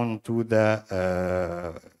down to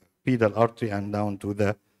the pedal artery and down to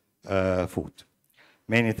the foot.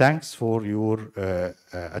 Many thanks for your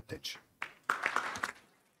attention.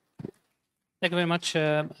 Thank you very much,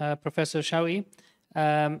 Professor Shawi.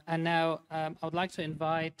 And now I would like to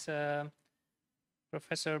invite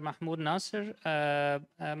Professor Mahmoud Nasser,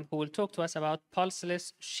 who will talk to us about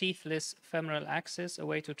pulseless, sheathless femoral access, a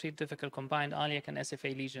way to treat difficult combined iliac and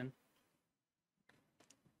SFA lesion.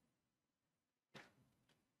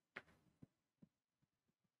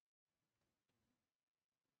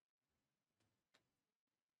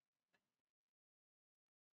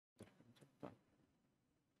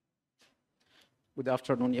 Good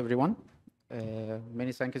afternoon, everyone.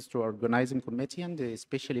 Many thanks to our organizing committee and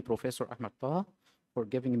especially Professor Ahmed Taha for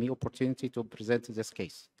giving me opportunity to present this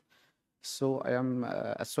case. So I am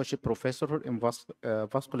associate professor in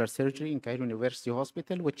vascular surgery in Cairo University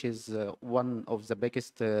Hospital, which is one of the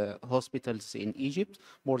biggest hospitals in Egypt,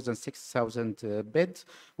 more than 6,000 beds,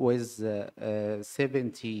 with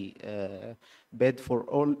 70 beds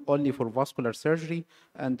only for vascular surgery,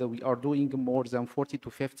 and we are doing more than 40 to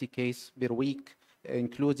 50 cases per week,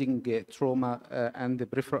 including trauma and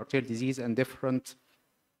peripheral arterial disease and different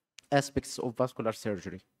aspects of vascular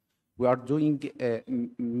surgery. We are doing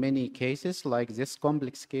many cases like this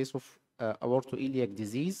complex case of aortoiliac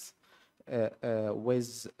disease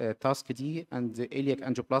with TASC-D and the iliac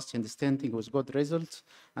angioplasty and stenting with good results,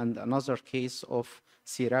 and another case of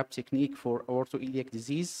CRAP technique for aortoiliac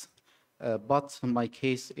disease. But my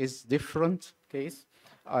case is different case.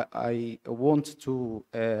 I want to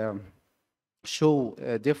show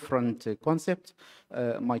a different concept.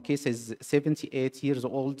 My case is 78 years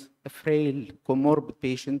old, a frail, comorbid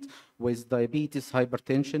patient with diabetes,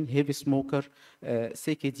 hypertension, heavy smoker,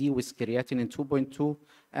 CKD with creatinine 2.2,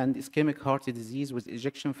 and ischemic heart disease with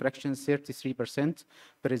ejection fraction 33%,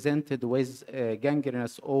 presented with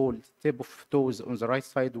gangrenous old tip of toes on the right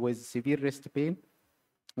side with severe wrist pain,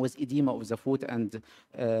 with edema of the foot and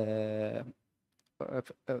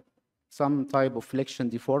some type of flexion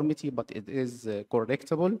deformity, but it is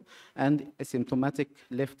correctable, and asymptomatic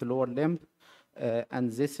left lower limb.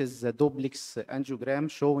 And this is a duplex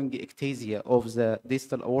angiogram showing ectasia of the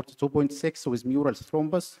distal aorta 2.6 with mural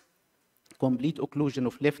thrombus, complete occlusion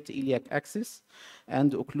of left iliac axis,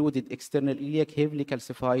 and occluded external iliac, heavily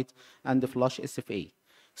calcified, and flush SFA.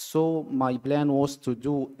 So my plan was to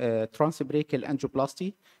do transbrachial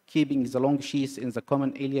angioplasty, keeping the long sheath in the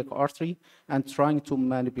common iliac artery and trying to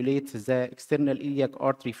manipulate the external iliac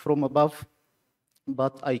artery from above,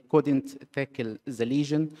 but I couldn't tackle the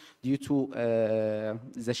lesion due to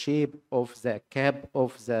the shape of the cap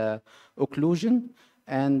of the occlusion,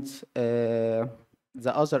 and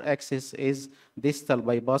the other axis is distal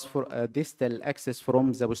bypass for distal axis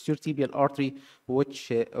from the posterior tibial artery, which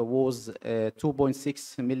was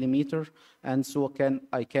 2.6 millimeter, and so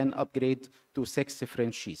I can upgrade to 6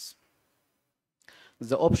 French sheaths.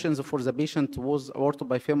 The options for the patient was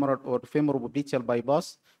aortobifemoral or femoropopliteal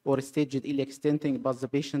bypass or staged iliac stenting, but the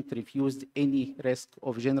patient refused any risk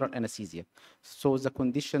of general anesthesia. So the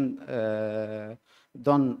condition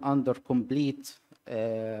done under complete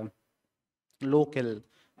local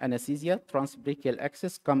anesthesia, transbrachial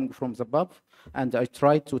access coming from the above, and I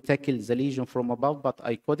tried to tackle the lesion from above, but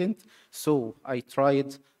I couldn't. So I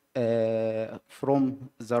tried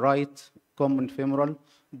from the right common femoral,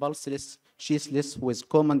 pulseless, sheathless with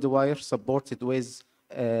command wire supported with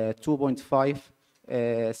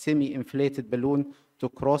 2.5 semi-inflated balloon to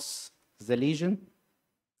cross the lesion.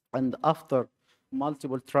 And after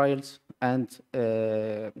multiple trials and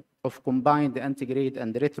of combined antegrade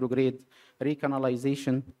and retrograde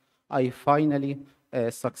recanalization, I finally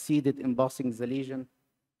succeeded in passing the lesion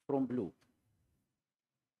from blue.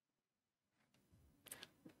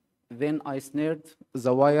 Then I snared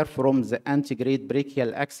the wire from the antegrade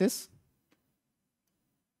brachial axis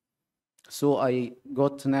So I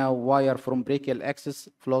got now wire from brachial axis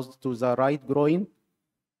flows to the right groin,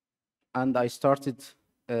 and I started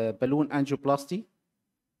balloon angioplasty.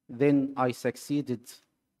 Then I succeeded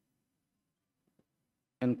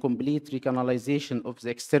in complete recanalization of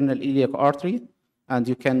the external iliac artery, and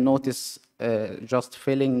you can notice just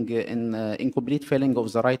filling incomplete filling of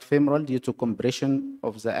the right femoral due to compression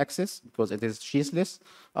of the axis because it is sheathless.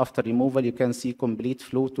 After removal, you can see complete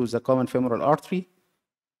flow to the common femoral artery.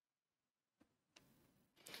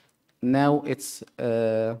 Now it's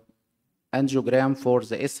angiogram for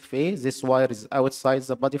the SFA. This wire is outside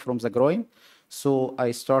the body from the groin. So I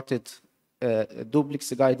started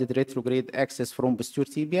duplex guided retrograde access from posterior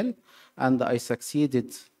tibial, and I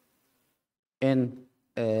succeeded in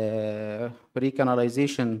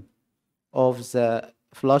recanalization of the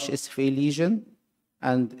flush SFA lesion.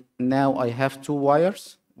 And now I have two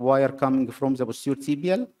wires, wire coming from the posterior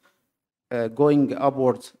tibial, going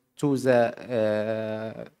upward to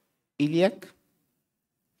the iliac,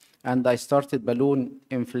 and I started balloon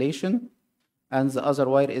inflation, and the other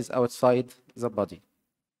wire is outside the body.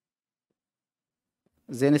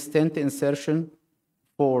 Then stent insertion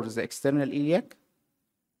for the external iliac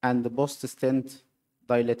and the post-stent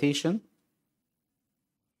dilatation.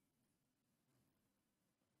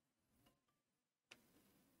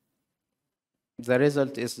 The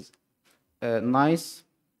result is a nice,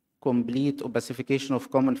 complete opacification of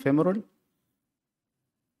common femoral,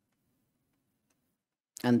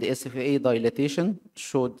 and the SFA dilatation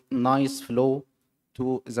showed nice flow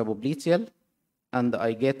to the popliteal, and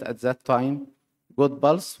I get at that time good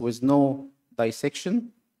pulse with no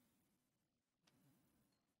dissection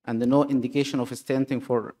and no indication of stenting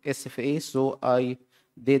for SFA. So I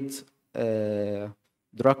did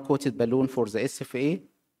drug-coated balloon for the SFA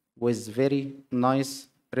with very nice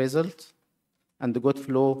result and good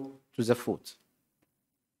flow to the foot.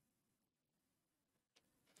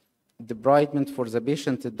 Debridement for the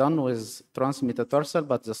patient done with transmetatarsal,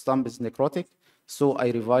 but the stump is necrotic. So I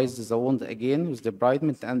revised the wound again with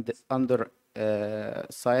debridement and under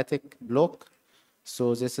sciatic block.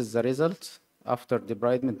 So this is the result after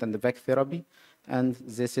debridement and the VAC therapy, and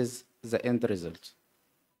this is the end result.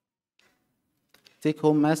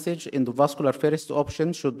 Take-home message: endovascular first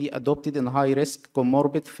option should be adopted in high-risk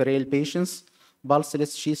comorbid frail patients.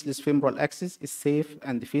 Pulseless sheathless femoral access is safe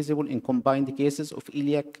and feasible in combined cases of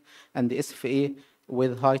iliac and SFA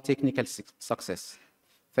with high technical success.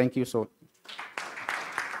 Thank you so much.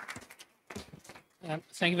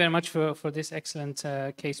 Thank you very much for this excellent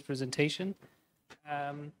case presentation.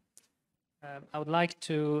 I would like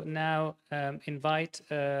to now invite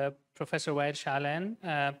Professor Wael Shaalan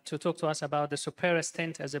to talk to us about the Supera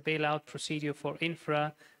stent as a bailout procedure for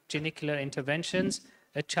infragenicular interventions,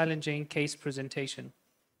 a challenging case presentation.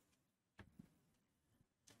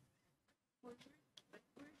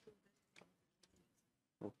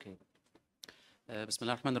 Okay.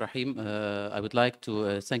 Bismillah ar-Rahman ar-Rahim. I would like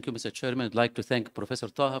to thank you, Mr. Chairman. I'd like to thank Professor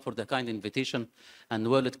Taha for the kind invitation and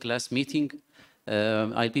world-class meeting.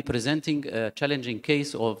 I'll be presenting a challenging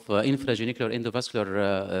case of infragenicular endovascular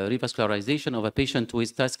revascularization of a patient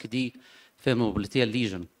with TASC-D femoral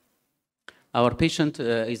lesion. Our patient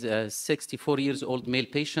is a 64 years old male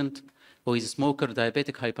patient who is a smoker,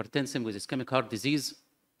 diabetic, hypertensive with ischemic heart disease.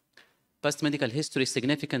 Past medical history is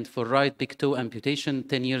significant for right big toe amputation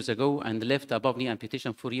 10 years ago and left above knee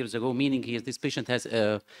amputation 4 years ago, meaning this patient has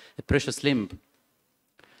a precious limb.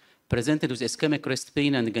 Presented with ischemic wrist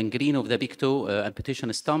pain and gangrene of the big toe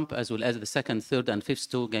amputation stump, as well as the second, third, and fifth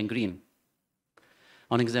toe gangrene.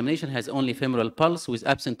 On examination, has only femoral pulse with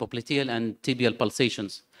absent popliteal and tibial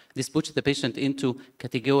pulsations. This puts the patient into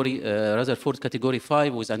category, Rutherford category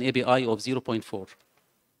 5 with an ABI of 0.4.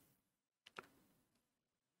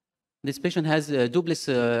 This patient has a duplex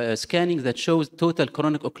scanning that shows total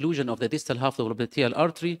chronic occlusion of the distal half of the popliteal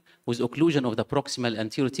artery with occlusion of the proximal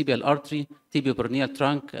anterior tibial artery, tibioperoneal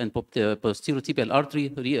trunk, and posterior tibial artery,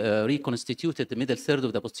 reconstituted the middle third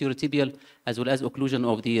of the posterior tibial, as well as occlusion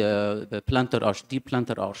of the plantar arch, deep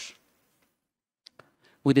plantar arch.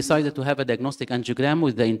 We decided to have a diagnostic angiogram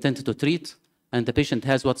with the intent to treat, and the patient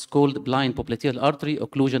has what's called blind popliteal artery,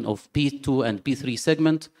 occlusion of P2 and P3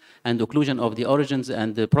 segment, and occlusion of the origins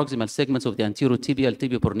and the proximal segments of the anterior tibial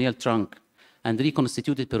tibioperoneal trunk, and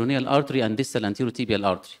reconstituted peroneal artery and distal anterior tibial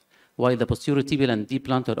artery, while the posterior tibial and deep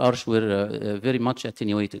plantar arch were very much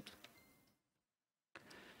attenuated.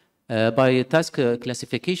 By TASC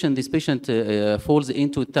classification, this patient falls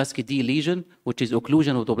into TASC-D lesion, which is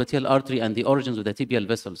occlusion of the popliteal artery and the origins of the tibial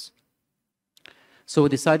vessels. So we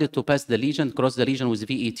decided to pass the lesion, cross the lesion with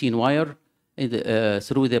V18 wire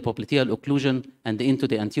through the popliteal occlusion and into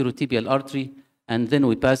the anterior tibial artery, And then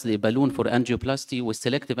we passed the balloon for angioplasty with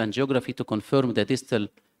selective angiography to confirm the distal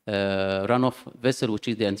runoff vessel, which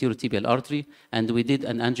is the anterior tibial artery. And we did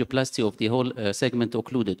an angioplasty of the whole segment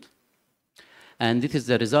occluded. And this is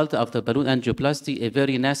the result of the balloon angioplasty, a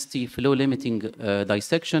very nasty flow-limiting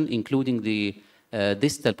dissection, including the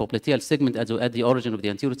distal popliteal segment at the origin of the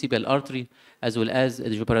anterior tibial artery, as well as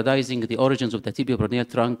jeopardizing the origins of the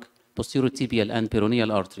tibioperoneal trunk, posterior tibial and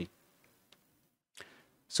peroneal artery.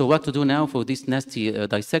 So what to do now for this nasty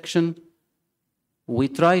dissection? We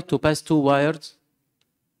try to pass two wires,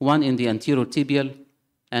 one in the anterior tibial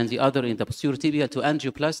and the other in the posterior tibial, to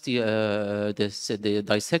angioplasty the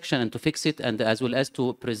dissection and to fix it, and as well as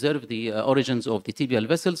to preserve the origins of the tibial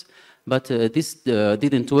vessels. But this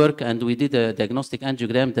didn't work, and we did a diagnostic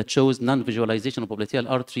angiogram that shows non-visualization of popliteal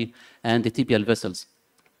artery and the tibial vessels.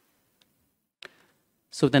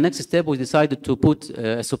 So the next step, we decided to put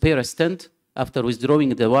a superior stent after withdrawing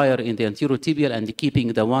the wire in the anterior tibial and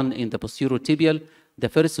keeping the one in the posterior tibial. The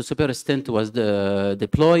first superior stent was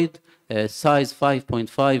deployed, size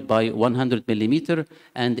 5.5 by 100 millimeter,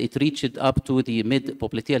 and it reached up to the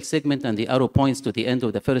mid-popliteal segment, and the arrow points to the end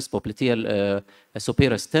of the first popliteal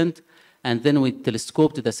superior stent. And then we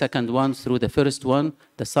telescoped the second one through the first one.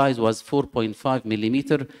 The size was 4.5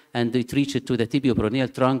 millimeter, and it reached to the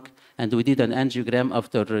tibioperoneal trunk. And we did an angiogram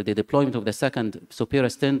after the deployment of the second superior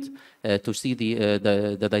stent to see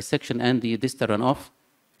the dissection and the distal runoff.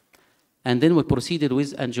 And then we proceeded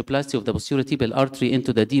with angioplasty of the posterior tibial artery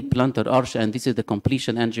into the deep plantar arch, and this is the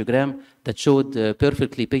completion angiogram that showed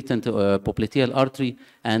perfectly patent popliteal artery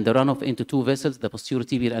and the runoff into two vessels, the posterior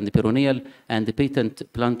tibial and the peroneal, and the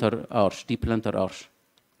patent plantar arch, deep plantar arch.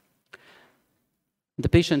 The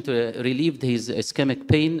patient relieved his ischemic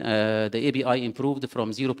pain. The ABI improved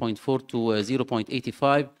from 0.4 to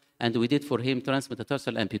 0.85, and we did for him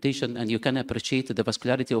transmetatarsal amputation, and you can appreciate the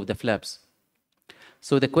vascularity of the flaps.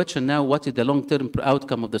 So the question now, what is the long-term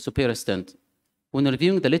outcome of the superior stent? When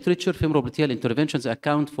reviewing the literature, femoropopliteal interventions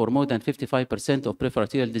account for more than 55% of peripheral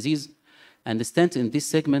arterial disease, and the stents in this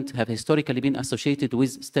segment have historically been associated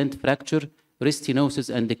with stent fracture, wrist stenosis,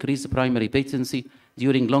 and decreased primary patency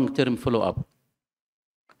during long-term follow-up.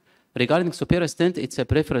 Regarding superior stent, it's a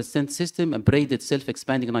peripheral stent system, a braided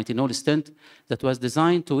self-expanding nitinol stent that was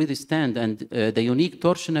designed to withstand the unique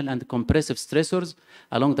torsional and compressive stressors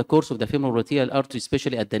along the course of the femoropopliteal artery,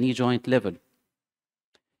 especially at the knee joint level.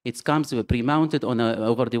 It comes pre-mounted on an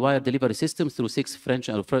over-the-wire delivery system through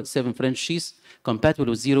 7 French sheaths,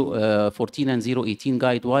 compatible with 0.14 and 0.18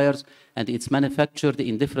 guide wires, and it's manufactured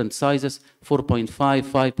in different sizes, 4.5,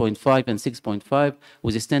 5.5, and 6.5,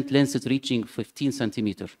 with a stent lenses reaching 15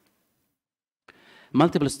 centimeters.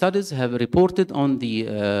 Multiple studies have reported on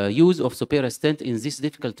the use of superior stent in this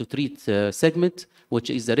difficult-to-treat segment, which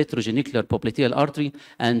is the retrogenicular popliteal artery,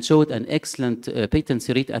 and showed an excellent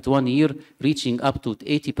patency rate at 1 year, reaching up to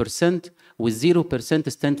 80%, with 0%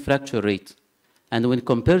 stent fracture rate. And when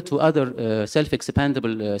compared to other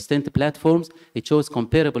self-expandable stent platforms, it shows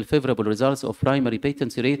comparable favorable results of primary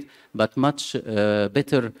patency rate, but much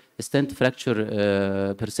better stent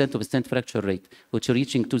fracture percent of stent fracture rate, which are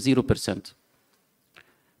reaching to 0%.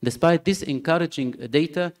 Despite this encouraging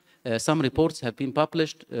data, some reports have been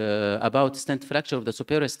published about stent fracture of the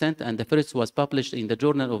superior stent, and the first was published in the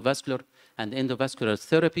Journal of Vascular and Endovascular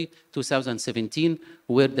Therapy, 2017,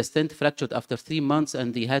 where the stent fractured after 3 months,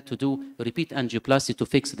 and they had to do repeat angioplasty to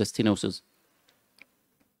fix the stenosis.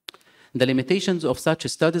 The limitations of such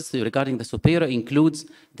studies regarding the superior includes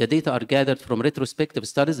the data are gathered from retrospective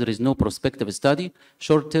studies. There is no prospective study.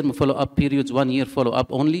 Short-term follow-up periods, 1 year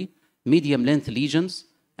follow-up only. Medium-length lesions,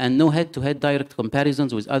 and no head-to-head direct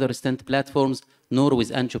comparisons with other stent platforms, nor with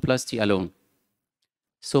angioplasty alone.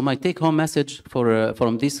 So my take-home message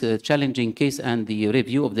from this challenging case and the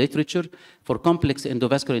review of the literature: for complex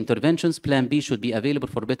endovascular interventions, Plan B should be available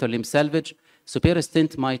for better limb salvage. Superior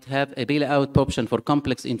stent might have a bail-out option for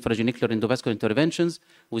complex infragenicular endovascular interventions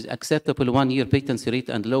with acceptable 1-year patency rate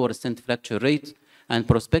and lower stent fracture rate. And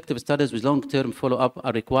prospective studies with long-term follow-up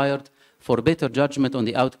are required for better judgment on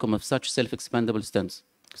the outcome of such self-expandable stents.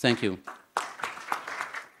 Thank you.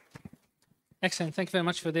 Excellent. Thank you very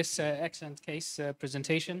much for this excellent case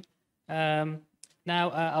presentation. Now,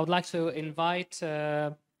 I would like to invite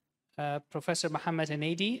Professor Mohammed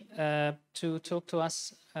Hanaidi to talk to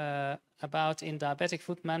us about, in diabetic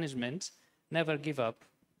foot management, never give up,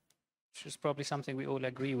 which is probably something we all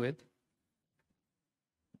agree with.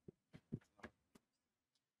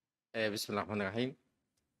 Bismillah ar-Rahman ar-Rahim.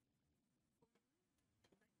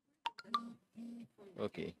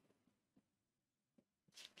 Okay.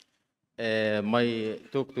 My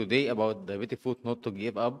talk today about diabetic foot not to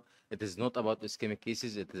give up It is not about ischemic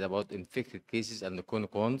cases, it is about infected cases and the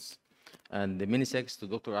chronic ones. And many thanks to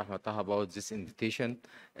Dr. Ahmed Taha about this invitation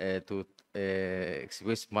to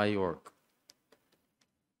express my work.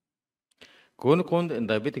 Chronic wound in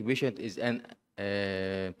diabetic patient is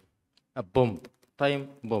a bomb, time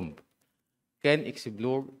bomb, can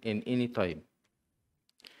explode in any time.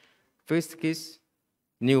 First case,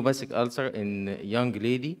 neoplastic ulcer in a young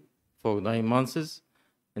lady for 9 months,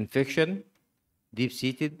 infection,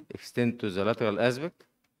 deep-seated, extend to the lateral aspect,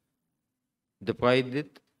 debrided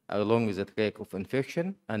along with the track of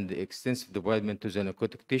infection and the extensive debridement to the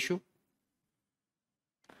necrotic tissue.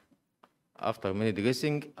 After many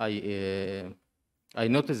dressing, I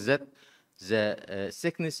noticed that the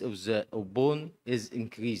thickness of the bone is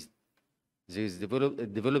increased. There is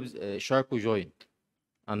develops a Charcot joint,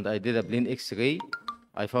 and I did a plain X-ray.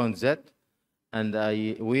 I found that, and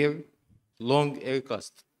I wear long air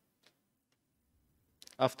cast.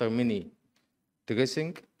 After many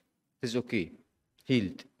dressing, it is okay,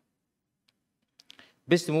 healed.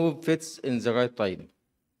 Best move fits in the right time.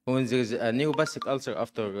 When there is a neoplastic ulcer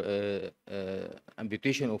after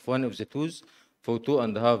amputation of one of the toes for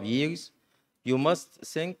 2.5 years, you must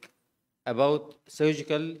think about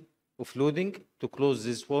surgical offloading to close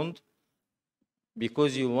this wound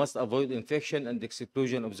because you must avoid infection and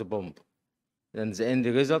explosion of the bomb. And the end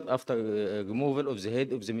result after removal of the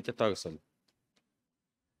head of the metatarsal.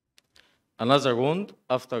 Another wound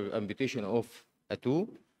after amputation of a toe,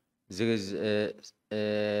 there is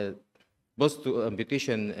a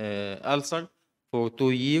post-amputation ulcer for 2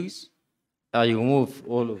 years. I remove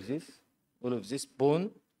all of this bone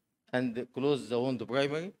and close the wound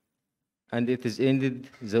primary, and it is ended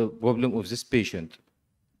the problem of this patient.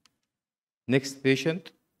 Next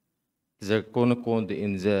patient, the chronic wound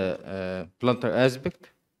in the plantar aspect,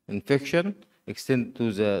 infection, extend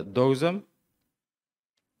to the dorsum,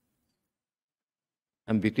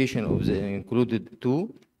 amputation of the included toe,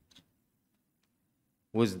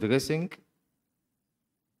 with dressing,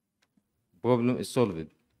 problem is solved.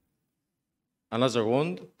 Another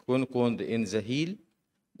wound, chronic wound in the heel,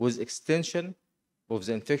 with extension of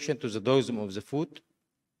the infection to the dorsum of the foot,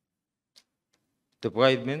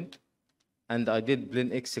 debridement, and I did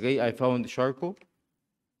plain X-ray. I found Charcot,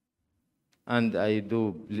 and I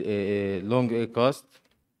do long air cast,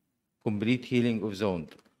 complete healing of the wound.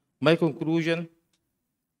 My conclusion: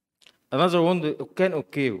 another wound can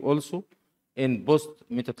occur also in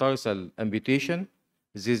post-metatarsal amputation.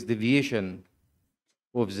 There is deviation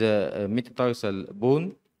of the metatarsal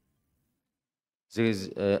bone. There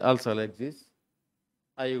is ulcer like this.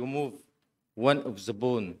 I remove one of the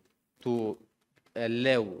bone to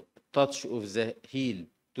allow touch of the heel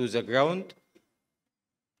to the ground.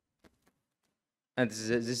 And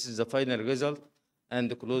this is the final result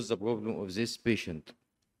and close the problem of this patient.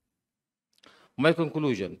 My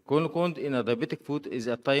conclusion, chronic wound in a diabetic foot is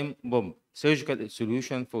a time bomb. Surgical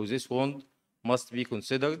solution for this wound must be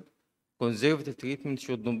considered. Conservative treatment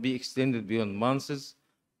should not be extended beyond months.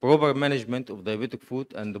 Proper management of diabetic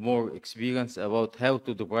foot and more experience about how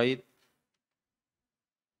to debride.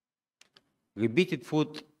 Repeated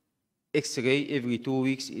foot X-ray every 2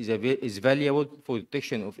 weeks is valuable for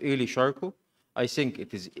detection of early Charcot. I think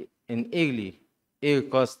it is an early air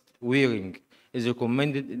cast wearing is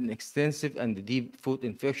recommended in extensive and deep foot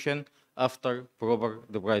infection after proper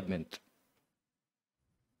debridement.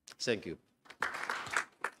 Thank you.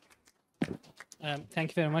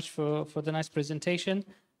 Thank you very much for the nice presentation.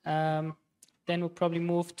 Then we'll probably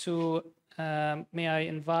move to, may I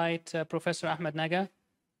invite Professor Ahmed Naga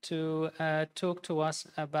to talk to us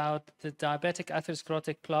about the diabetic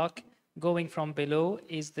atherosclerotic plaque going from below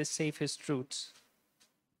is the safest route.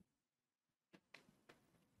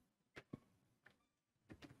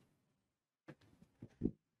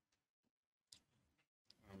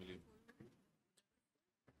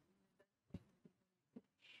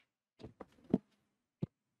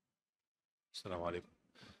 Assalamu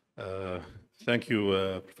alaikum. Thank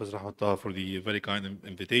you, Professor Ahmed Taha, for the very kind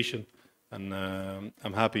invitation. And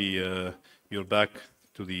I'm happy you're back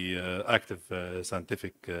to the active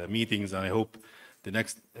scientific meetings. And I hope the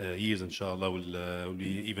next years, inshallah, will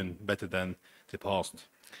be even better than the past.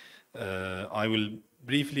 I will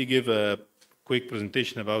briefly give a quick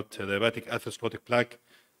presentation about diabetic atherosclerotic plaque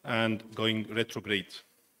and going retrograde.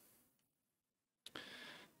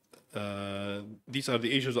 These are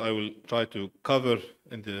the issues I will try to cover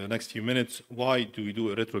in the next few minutes. Why do we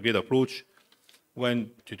do a retrograde approach?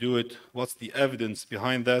 When to do it? What's the evidence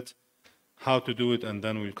behind that? How to do it? And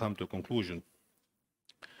then we'll come to a conclusion.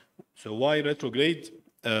 So why retrograde?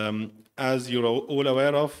 As you're all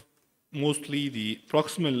aware of, mostly the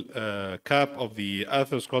proximal cap of the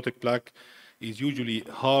atherosclerotic plaque is usually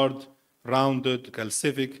hard, rounded,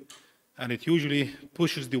 calcific, and it usually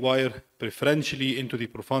pushes the wire preferentially into the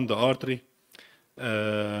profunda artery,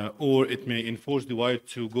 or it may enforce the wire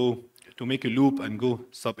to make a loop and go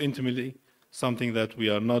subintimally, something that we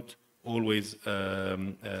are not always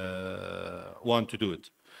want to do it.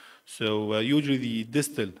 So usually the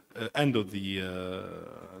distal end of the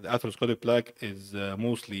atherosclerotic plaque is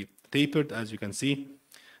mostly tapered, as you can see,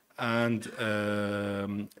 and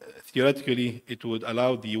theoretically it would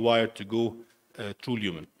allow the wire to go through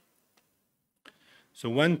lumen. So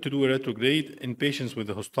when to do a retrograde in patients with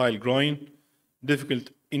a hostile groin,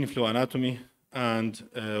 difficult inflow anatomy, and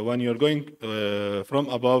when you're going from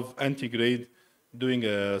above antegrade, doing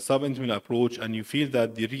a subintimal approach, and you feel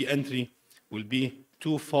that the re-entry will be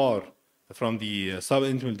too far from the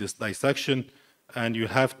subintimal dissection, and you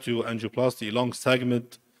have to angioplasty along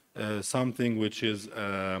segment, something which is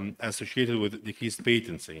associated with decreased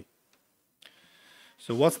patency.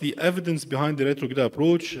 So what's the evidence behind the retrograde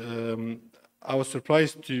approach? I was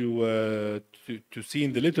surprised to see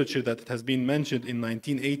in the literature that it has been mentioned in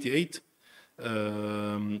 1988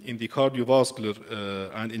 in the Cardiovascular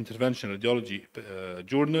and Interventional Radiology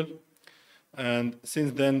journal. And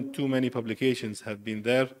since then, too many publications have been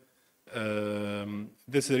there.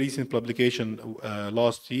 This is a recent publication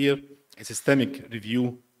last year, a systemic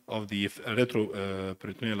review of the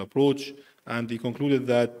retroperitoneal approach, and they concluded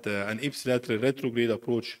that an ipsilateral retrograde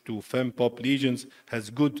approach to FEMPOP lesions has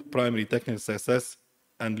good primary technical success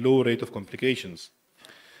and low rate of complications.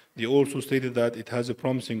 They also stated that it has a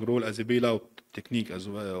promising role as a bailout technique as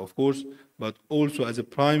well, of course, but also as a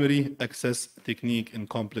primary access technique in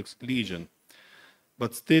complex lesion.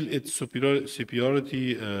 But still, its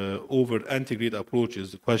superiority over antegrade approach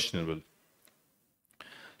is questionable.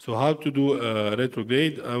 So how to do a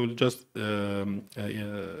retrograde? I will just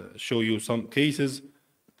show you some cases.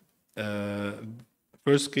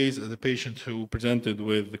 First case is a patient who presented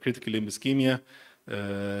with the critical limb ischemia,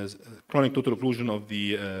 chronic total occlusion of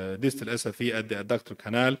the distal SFA at the adductor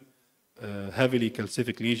canal, heavily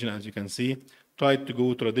calcific lesion, as you can see. Tried to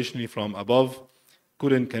go traditionally from above,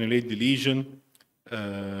 couldn't cannulate the lesion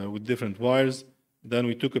with different wires. Then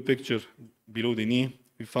we took a picture below the knee.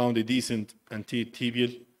 We found a decent anterior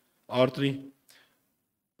tibial artery.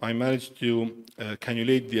 I managed to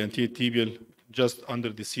cannulate the anterior tibial just under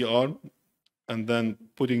the C-arm, and then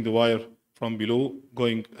putting the wire from below,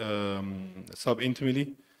 going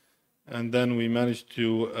subintimally. And then we managed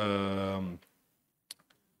to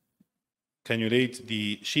cannulate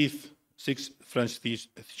the sheath, 6 French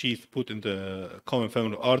sheath put in the common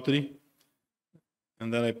femoral artery.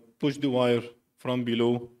 And then I pushed the wire from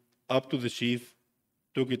below up to the sheath,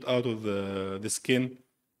 took it out of the skin,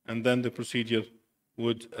 and then the procedure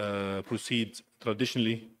would proceed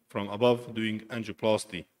traditionally from above, doing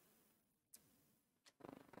angioplasty.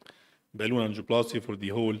 Balloon angioplasty for the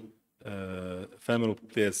whole femoral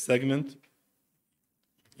segment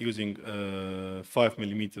using 5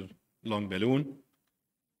 millimeter long balloon.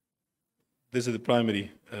 This is the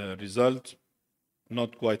primary result.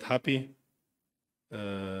 Not quite happy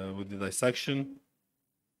with the dissection.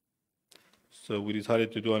 So we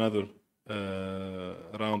decided to do another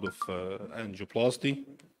round of angioplasty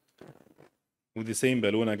with the same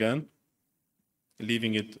balloon again,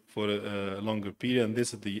 leaving it for a longer period. And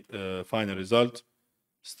this is the final result.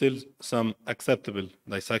 Still some acceptable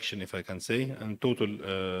dissection, if I can say, and total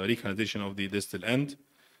recanalization of the distal end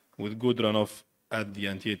with good runoff at the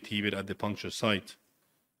anterior tibial at the puncture site.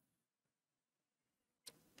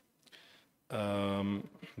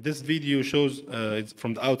 This video shows, it's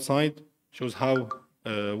from the outside, shows how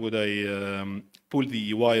would I pull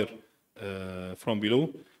the wire from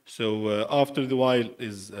below. So after the wire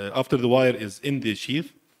is in the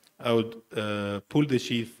sheath, I would pull the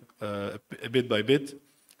sheath bit by bit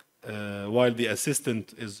while the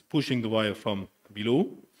assistant is pushing the wire from below.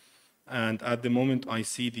 And at the moment I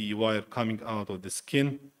see the wire coming out of the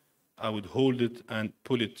skin, I would hold it and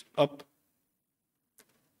pull it up,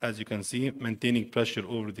 as you can see, maintaining pressure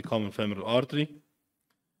over the common femoral artery.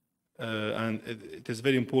 And it is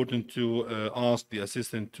very important to ask the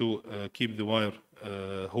assistant to keep the wire,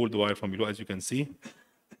 hold the wire from below, as you can see.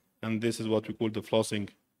 And this is what we call the flossing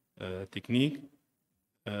technique.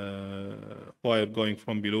 Wire going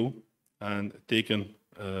from below and taken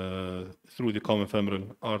through the common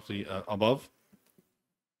femoral artery above.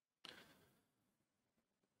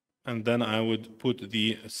 And then I would put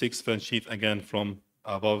the 6 French sheath again from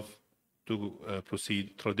above to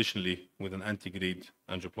proceed traditionally with an antegrade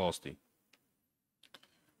angioplasty.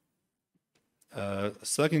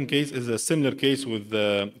 Second case is a similar case with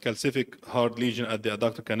the calcific hard lesion at the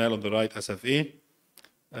adductor canal on the right SFA.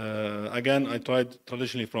 Again, I tried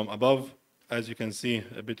traditionally from above. As you can see,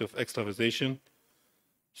 a bit of extravasation.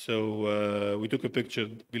 So we took a picture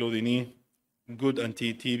below the knee, good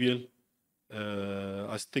anterior tibial.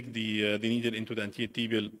 I stick the needle into the anterior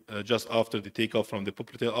tibial just after the takeoff from the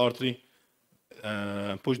popliteal artery,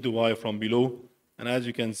 push the wire from below, and as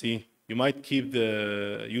you can see, you might keep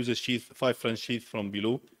the user sheath, 5 French sheath from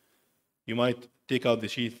below. You might take out the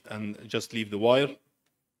sheath and just leave the wire.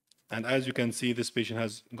 And as you can see, this patient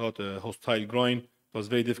has got a hostile groin. It was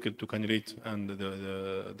very difficult to cannulate and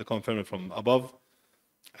the confirmer from above.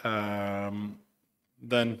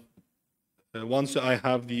 Once I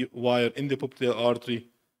have the wire in the popliteal artery,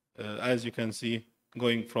 as you can see,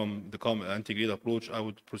 going from the antegrade approach, I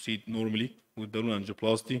would proceed normally with balloon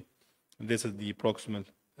angioplasty. This is the proximal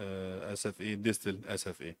SFA, distal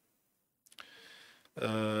SFA.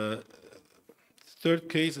 Third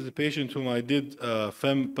case is a patient whom I did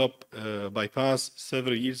FEM-PUP bypass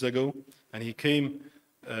several years ago, and he came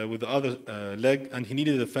with the other leg, and he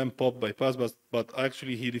needed a FEM-PUP bypass, but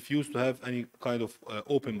actually he refused to have any kind of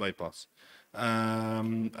open bypass.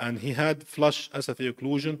 And he had flush SFA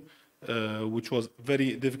occlusion, which was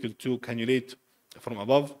very difficult to cannulate from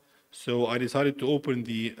above. So I decided to open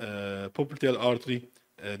the popliteal artery,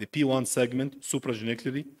 the P1 segment,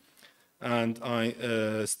 supragenically, and I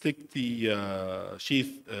stick the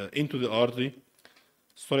sheath into the artery.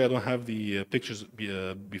 Sorry, I don't have the pictures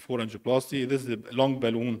before angioplasty. This is a long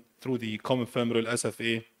balloon through the common femoral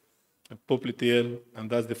SFA, popliteal, and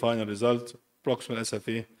that's the final result. Proximal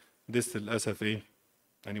SFA, distal SFA,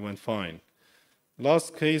 and it went fine.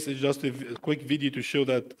 Last case is just a quick video to show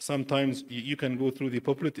that sometimes you can go through the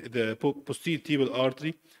posterior tibial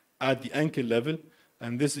artery at the ankle level,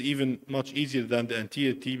 and this is even much easier than the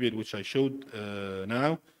anterior tibial, which I showed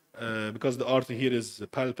now, because the artery here is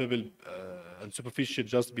palpable and superficial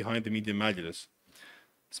just behind the median malleolus.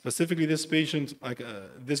 Specifically, this patient,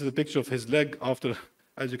 this is a picture of his leg after,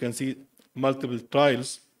 as you can see, multiple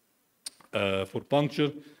trials for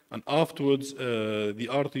puncture. And afterwards, the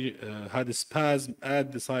artery had a spasm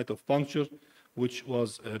at the site of puncture, which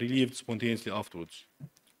was relieved spontaneously afterwards.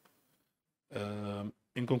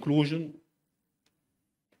 In conclusion,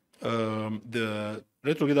 the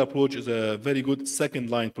retrograde approach is a very good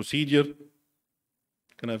second-line procedure.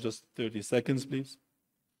 Can I have just 30 seconds, please?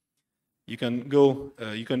 You can go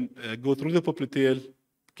through the popliteal,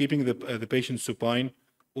 keeping the patient supine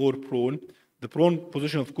or prone. The prone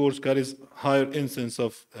position, of course, carries higher incidence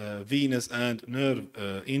of venous and nerve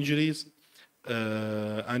injuries,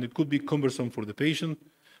 and it could be cumbersome for the patient,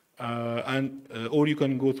 or you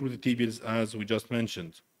can go through the tibials, as we just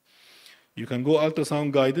mentioned. You can go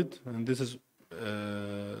ultrasound guided, and this is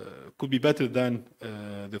could be better than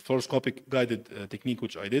the fluoroscopic guided technique,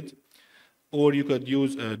 which I did, or you could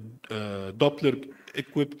use a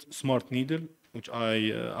Doppler-equipped smart needle, which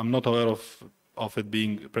I am not aware of it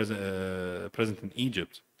being present in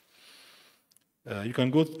Egypt. You can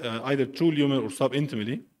go either true lumen or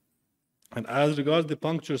subintimally. And as regards the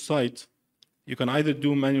puncture site, you can either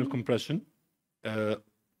do manual compression.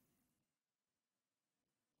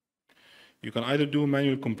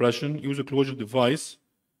 Use a closure device,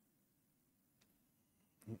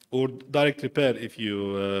 or direct repair if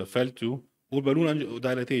you fail to, or balloon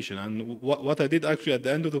dilatation. And what I did actually at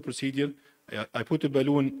the end of the procedure, I put a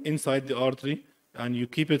balloon inside the artery, and you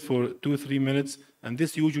keep it for 2-3 minutes, and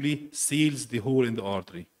this usually seals the hole in the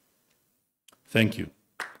artery. Thank you.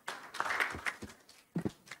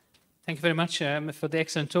 Thank you very much for the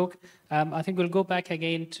excellent talk. I think we'll go back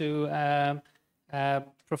again to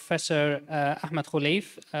Professor Ahmed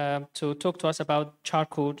Kholeif to talk to us about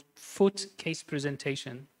Charcot foot case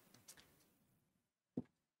presentation.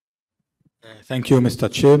 Thank you,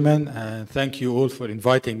 Mr. Chairman, and thank you all for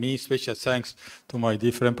inviting me. Special thanks to my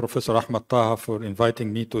dear friend, Professor Ahmed Taha, for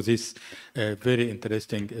inviting me to this very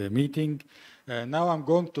interesting meeting. Now I'm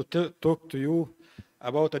going to talk to you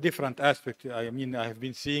about a different aspect. I mean, I have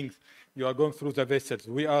been seeing you are going through the vessels.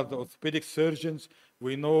 We are the orthopedic surgeons.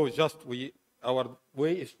 We know our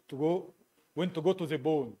way is to go, when to go to the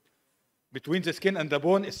bone. Between the skin and the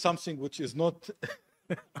bone is something which is not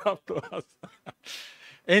up to us.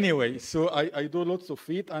 Anyway, so I do lots of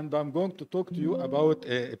feet, and I'm going to talk to you about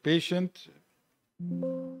a patient.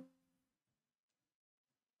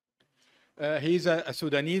 He's a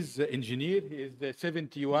Sudanese engineer. He is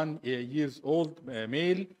 71 years old,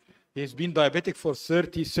 male. He's been diabetic for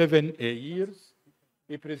 37 years.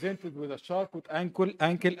 He presented with a Charcot ankle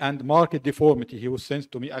and marked deformity. He was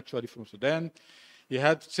sent to me actually from Sudan. He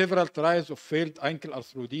had several trials of failed ankle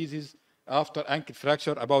arthrodesis after ankle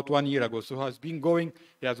fracture about 1 year ago. So he has been going,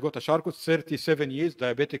 he has got a Charcot, 37 years,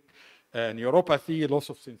 diabetic neuropathy, loss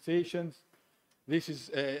of sensations. This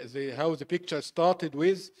is how the picture started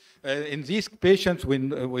with. In these patients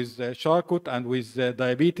with Charcot and with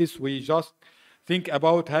diabetes, we just think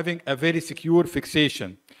about having a very secure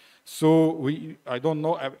fixation. So I don't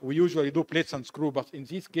know, we usually do plates and screw, but in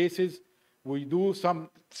these cases, we do some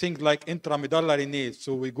things like intramedullary nails.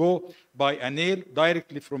 So we go by a nail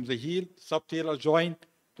directly from the heel, subtalar joint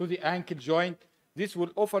to the ankle joint. This will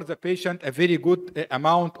offer the patient a very good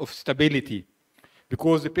amount of stability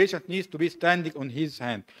because the patient needs to be standing on his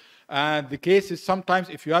hand. And the case is sometimes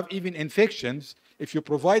if you have even infections, if you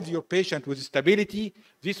provide your patient with stability,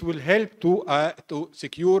 this will help to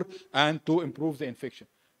secure and to improve the infection.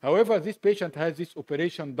 However, this patient has this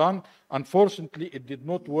operation done. Unfortunately, it did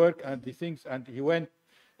not work, and he went,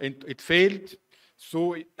 and it failed.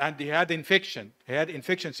 So, and he had infection. He had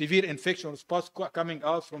infection, severe infection, pus coming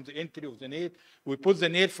out from the entry of the nail. We put the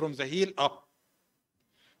nail from the heel up.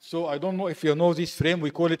 So I don't know if you know this frame. We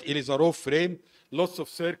call it Elizarov frame. Lots of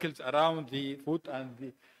circles around the foot and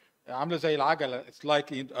the عامله زي العجله. It's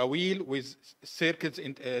like a wheel with circles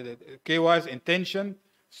in K-wise in tension.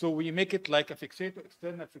 So we make it like a fixator,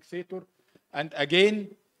 external fixator. And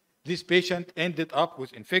again, this patient ended up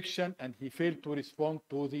with infection and he failed to respond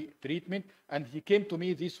to the treatment. And he came to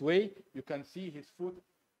me this way. You can see his foot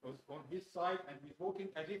was on his side and he's walking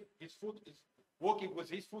as if his foot is walking with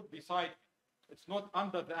his foot beside him. It's not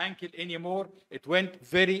under the ankle anymore. It went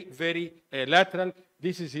very, very lateral.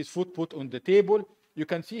 This is his foot put on the table. You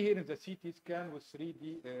can see here in the CT scan with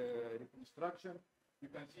 3D reconstruction. You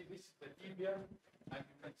can see this is the tibia. And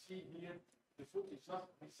you can see here, the foot is just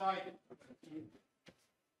beside it.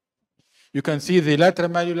 You can see the lateral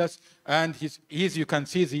malleolus, and you can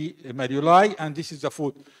see the malleoli, and this is the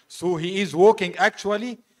foot. So he is walking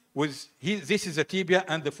actually with, this is the tibia,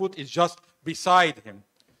 and the foot is just beside him.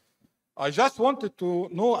 I just wanted to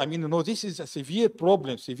know, this is a severe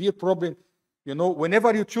problem.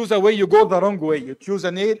 Whenever you choose a way, you go the wrong way. You choose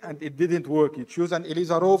a nail, and it didn't work. You choose an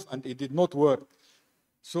Elizarov, and it did not work.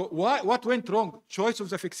 So what went wrong? Choice of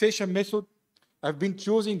the fixation method. I've been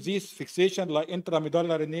choosing this fixation like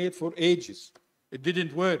intramedullary nail for ages. It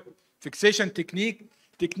didn't work. Fixation technique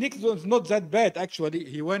was not that bad, actually.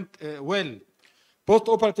 He went well.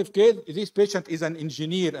 Post-operative care, this patient is an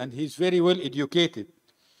engineer and he's very well educated.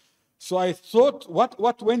 So I thought,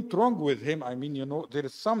 what went wrong with him? There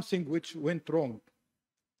is something which went wrong.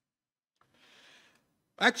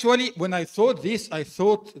 Actually, when I thought this, I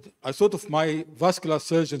thought of my vascular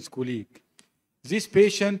surgeon's colleague. This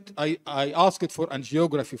patient, I asked for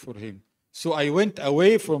angiography for him. So I went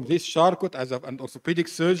away from this Charcot as an orthopedic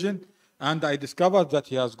surgeon, and I discovered that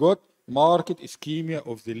he has got marked ischemia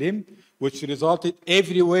of the limb, which resulted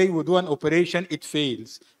every way we do an operation, it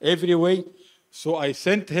fails. Every way. So I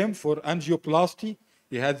sent him for angioplasty.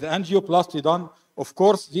 He had the angioplasty done. Of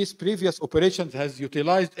course, these previous operations has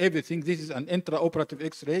utilized everything. This is an intraoperative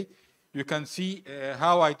X-ray. You can see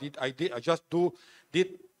how I did. I just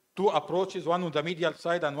did two approaches, one on the medial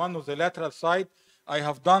side and one on the lateral side. I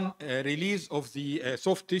have done a release of the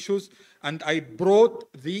soft tissues, and I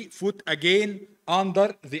brought the foot again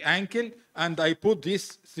under the ankle, and I put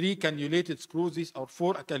these 3 cannulated screws. These are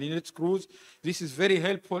 4 cannulated screws. This is very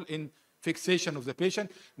helpful in fixation of the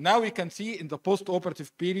patient. Now we can see in the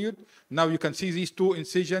post-operative period, now you can see these 2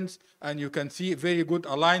 incisions, and you can see very good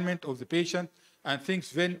alignment of the patient, and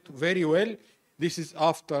things went very well. This is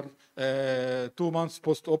after 2 months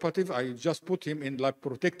post-operative. I just put him in like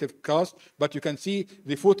protective cast, but you can see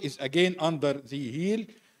the foot is again under the heel.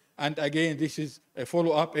 And again, this is a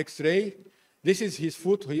follow-up X-ray. This is his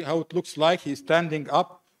foot, how it looks like. He's standing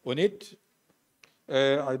up on it.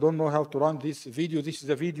 I don't know how to run this video. This is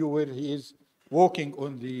a video where he is walking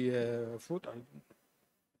on the foot.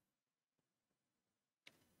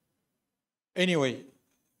 Anyway.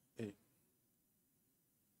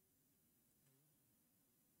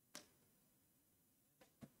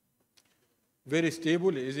 Very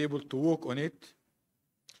stable, he is able to walk on it.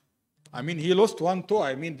 He lost 1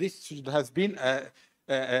 toe. This should have been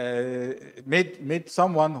made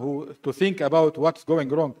someone to think about what's going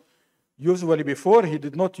wrong. Usually before, he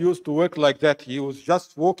did not used to work like that. He was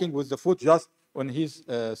just walking with the foot just on his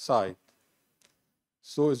side.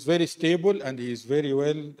 So it's very stable, and he is very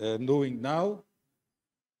well doing now.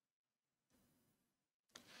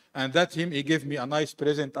 And that's him. He gave me a nice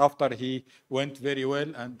present after he went very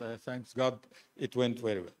well, and thanks God, it went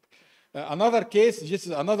very well. Another case, this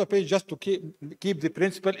is another page just to keep the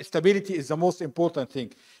principle. Stability is the most important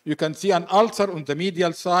thing. You can see an ulcer on the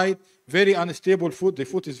medial side, very unstable foot. The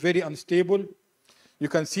foot is very unstable. You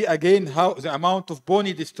can see again how the amount of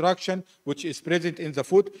bony destruction which is present in the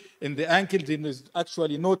foot. In the ankle, there is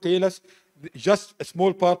actually no talus, just a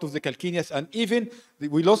small part of the calcaneus, and even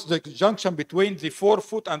we lost the junction between the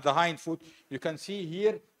forefoot and the hind foot. You can see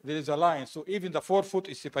here there is a line, so even the forefoot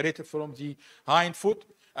is separated from the hind foot.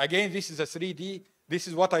 Again, this is a 3D. This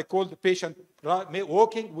is what I call the patient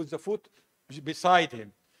walking with the foot beside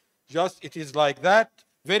him. Just it is like that,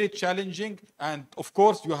 very challenging, and of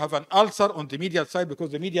course you have an ulcer on the medial side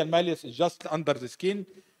because the medial malleus is just under the skin,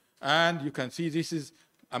 and you can see this is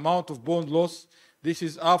amount of bone loss. This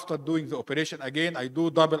is after doing the operation. Again, I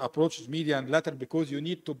do double approaches, medial and lateral, because you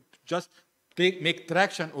need to just make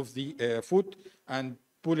traction of the foot and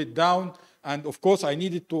pull it down. And of course, I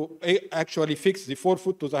needed to actually fix the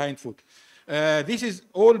forefoot to the hind foot. This is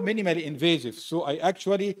all minimally invasive. So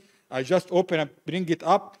I just open and bring it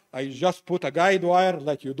up. I just put a guide wire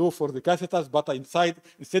like you do for the catheters, but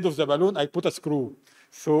instead of the balloon, I put a screw.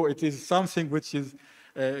 So it is something which is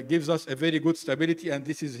gives us a very good stability, and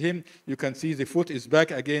this is him. You can see the foot is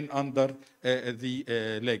back again under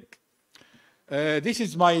the leg. This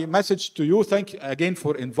is my message to you. Thank you again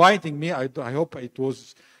for inviting me. I hope it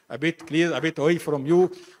was a bit clear, a bit away from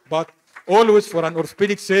you, but always for an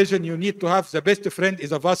orthopedic surgeon, you need to have the best friend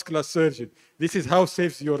is a vascular surgeon. This is how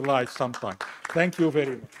saves your life sometimes. Thank you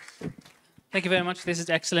very much. Thank you very much. This is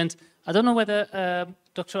excellent. I don't know whether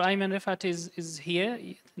Dr. Ayman Rifat is here.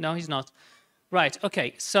 No, he's not. Right.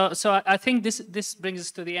 Okay. So I think this brings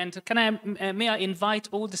us to the end. May I invite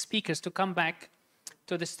all the speakers to come back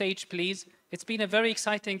to the stage, please? It's been a very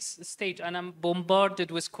exciting stage, and I'm bombarded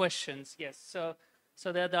with questions. Yes.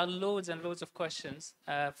 So there are loads and loads of questions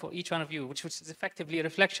for each one of you, which is effectively a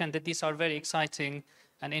reflection that these are very exciting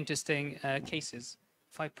and interesting cases.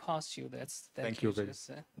 If I pass you, that's thank you very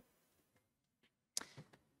much.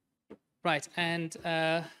 Right. And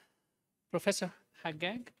Professor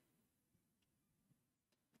Haggag.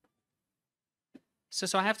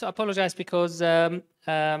 So I have to apologize because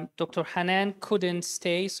Dr. Hanan couldn't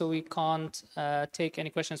stay, so we can't take any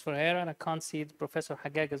questions for her, and I can't see Professor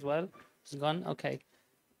Haggag as well. He's gone. Okay,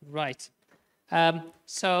 right.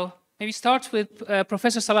 So maybe start with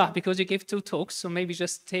Professor Salah, because you gave 2 talks, so maybe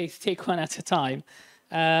just take one at a time.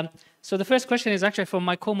 So the first question is actually from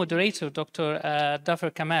my co-moderator, Dr.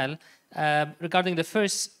 Dafar Kamal, regarding the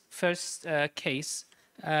first case.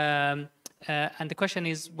 And the question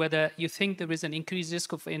is whether you think there is an increased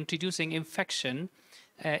risk of introducing infection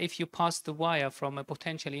if you pass the wire from a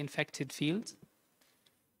potentially infected field?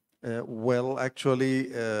 Well,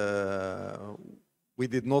 actually, we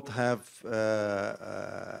did not have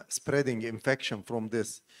spreading infection from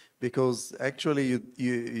this, because actually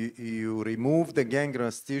you remove the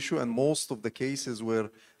gangrenous tissue, and most of the cases were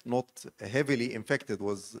not heavily infected,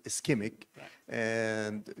 was ischemic, right.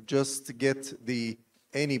 And just get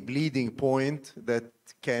any bleeding point that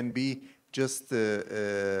can be just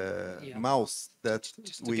mouse that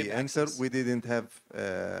we enter. We didn't have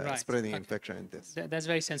right. spreading infection in this. That's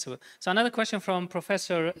very sensible. So another question from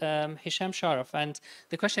Professor Hisham Sharaf, and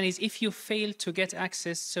the question is, if you fail to get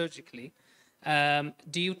access surgically,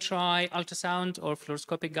 do you try ultrasound or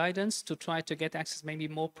fluoroscopic guidance to try to get access maybe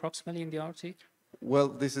more proximally in the artery? Well,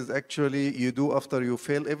 this is actually you do after you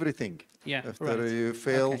fail everything. Yeah, after you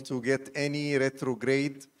fail to get any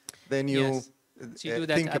retrograde, then you, so you do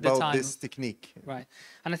that think at the about time. this technique. Right.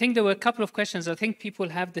 And I think there were a couple of questions. I think people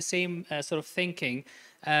have the same sort of thinking.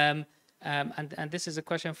 And this is a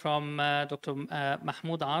question from Dr.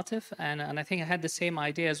 Mahmoud Atif, and I think I had the same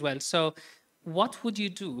idea as well. So what would you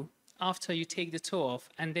do after you take the toe off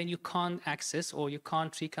and then you can't access or you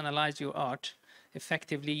can't recanalize your arch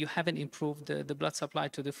effectively? You haven't improved the blood supply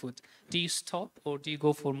to the foot. Do you stop, or do you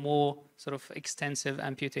go for more sort of extensive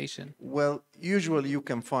amputation? Well, usually you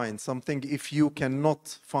can find something. If you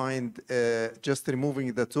cannot find just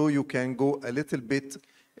removing the toe, you can go a little bit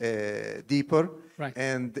deeper. Right.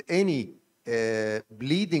 And any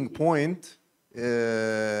bleeding point,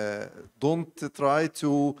 don't try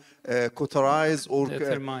to cauterize or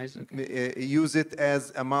use it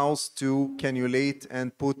as a mouse to cannulate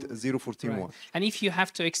and put 0.14. Right. And if you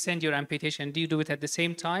have to extend your amputation, do you do it at the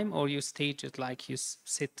same time, or you stage it like you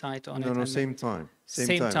sit tight on it? No, same time.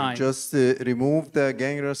 Same time. Just remove the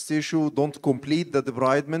gangrenous tissue. Don't complete the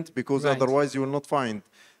debridement, because otherwise you will not find.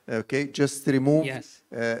 Okay, just remove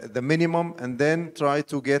the minimum and then try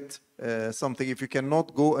to get something. If you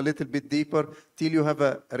cannot, go a little bit deeper till you have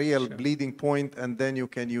a real bleeding point, and then you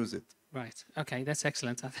can use it. Right. Okay, that's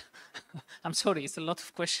excellent. I'm sorry, it's a lot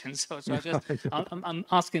of questions, so I'm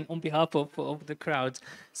asking on behalf of the crowd.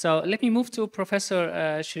 So let me move to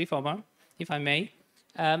Professor Sharif Omar, if I may.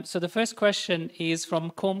 So the first question is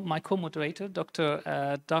from my co-moderator, Dr.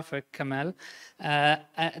 Dafir Kamal.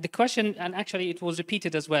 The question, and actually it was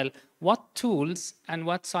repeated as well, what tools and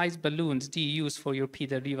what size balloons do you use for your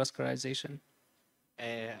PEDA revascularization?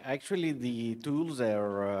 Actually, the tools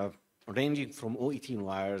are ranging from 018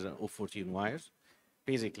 wires and 014 wires.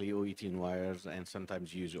 Basically, 018 wires, and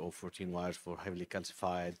sometimes use 014 wires for heavily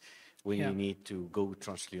calcified when you need to go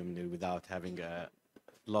transluminal without having a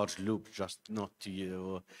large loop, just not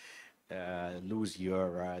to lose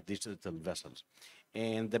your digital vessels.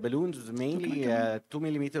 And the balloons, mainly 2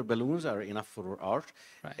 millimeter balloons are enough for arch.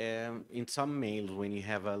 Right. In some males, when you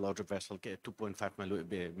have a larger vessel,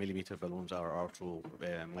 2.5 millimeter balloons are also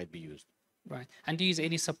might be used. Right. And do you use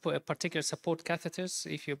any particular support catheters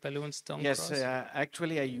if your balloons don't cross? Yes,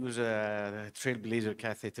 actually I use a Trailblazer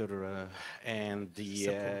catheter and the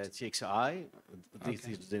TXI. This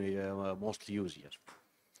is the mostly used, yes.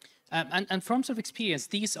 And from sort of experience,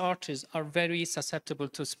 these arches are very susceptible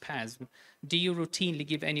to spasm. Do you routinely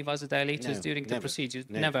give any vasodilators during the procedure?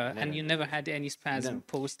 Never. And you never had any spasm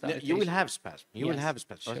post that? You will have spasm. You will have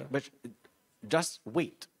spasm. Sure. But just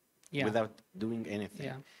wait without doing anything.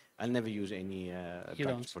 Yeah. I'll never use any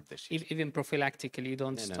drugs for this. Even prophylactically, you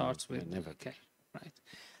don't start with? Never. Okay, right.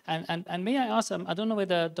 And may I ask, I don't know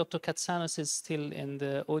whether Dr. Katsanos is still in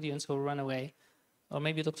the audience or run away, or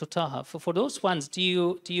maybe Dr. Taha. For those ones, do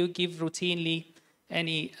you give routinely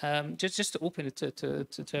any, just to open it to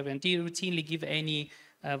everyone, do you routinely give any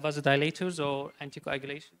vasodilators or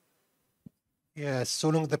anticoagulation? Yes, so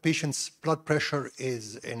long the patient's blood pressure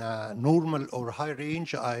is in a normal or high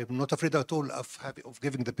range, I'm not afraid at all of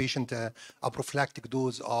giving the patient a prophylactic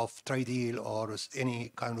dose of Tridil or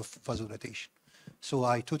any kind of vasodilatation. So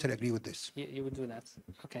I totally agree with this. You would do that.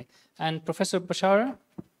 Okay. And Professor Bashara?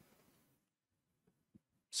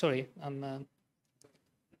 Sorry, I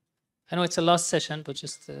know it's a last session, but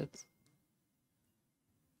just...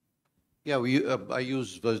 Yeah, I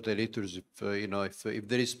use vasodilators if if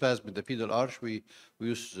there is spasm in the pedal arch, we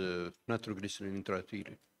use nitroglycerin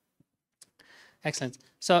intraarterially. Excellent.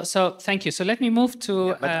 So thank you. So let me move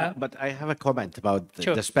to. But I have a comment about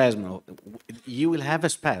the spasm. You will have a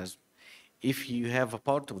spasm if you have a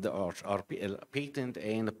part of the arch are patent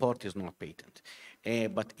and a part is not patent.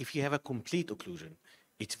 But if you have a complete occlusion,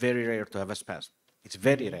 it's very rare to have a spasm. It's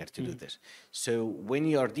very rare to do this. So when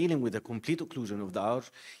you are dealing with a complete occlusion of the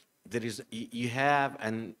arch, you have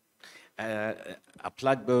a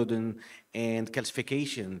plaque burden, and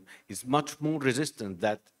calcification is much more resistant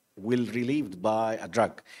that will relieved by a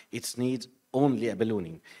drug. It needs only a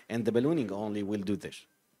ballooning, and the ballooning only will do this.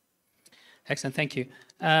 Excellent, thank you.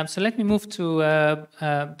 So let me move to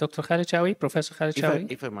Dr. Khalichawi, Professor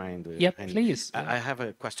Khalichawi. If I mind. Yeah, please. I have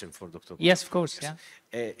a question for Dr. Yes, of course. Yes.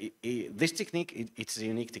 Yeah. This technique, it's a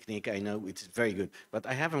unique technique. I know it's very good, but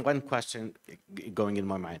I have one question going in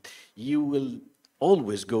my mind. You will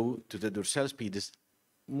always go to the dorsal pedis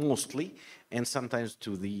mostly, and sometimes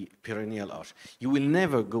to the peroneal arch. You will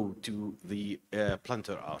never go to the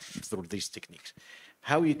plantar arch through these techniques.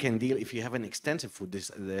 How you can deal if you have an extensive foot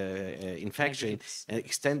infection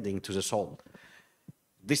extending to the sole.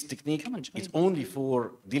 This technique is only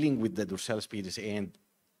for dealing with the dorsal pedis and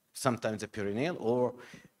sometimes the peroneal, or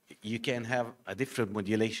you can have a different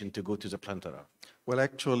modulation to go to the plantar arch. Well,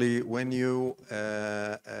 actually, when you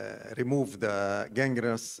remove the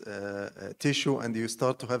gangrenous tissue and you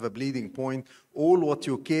start to have a bleeding point, all what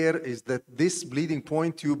you care is that this bleeding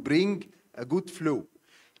point, you bring a good flow.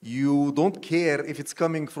 You don't care if it's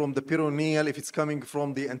coming from the peroneal, if it's coming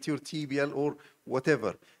from the anterior tibial or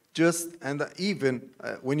whatever. And even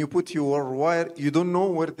when you put your wire, you don't know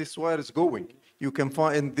where this wire is going. You can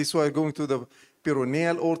find this wire going to the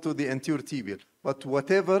peroneal or to the anterior tibial. But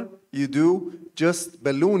whatever you do, just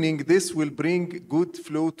ballooning this will bring good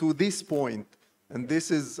flow to this point. And this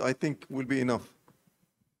is, I think, will be enough.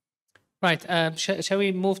 Right. Shall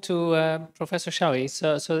we move to Professor Shawi?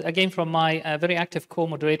 So again, from my very active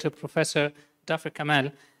co-moderator, Professor Dafir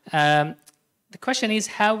Kamal, the question is,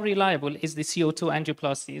 how reliable is the CO2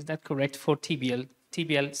 angioplasty? Is that correct for tibial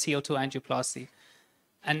CO2 angioplasty?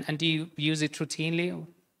 And do you use it routinely?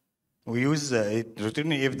 We use it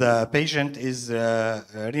routinely if the patient is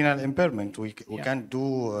renal impairment. We can't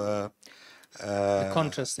do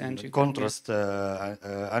contrast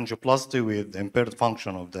angioplasty with impaired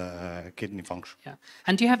function of the kidney function. Yeah.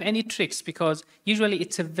 And do you have any tricks? Because usually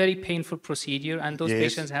it's a very painful procedure, and those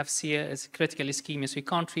patients have critical ischemia, so you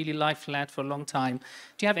can't really lie flat for a long time.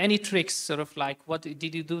 Do you have any tricks, sort of like,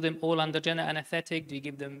 did you do them all under general anesthetic? Do you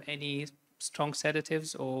give them any strong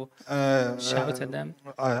sedatives or shout at them?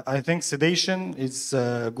 I think sedation is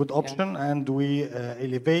a good option, and we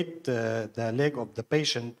elevate the leg of the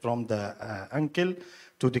patient from the ankle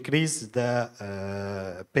to decrease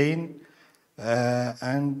the pain.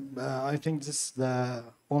 And I think this is the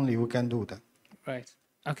only we can do that. Right.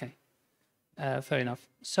 Okay. Fair enough.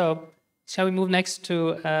 So, shall we move next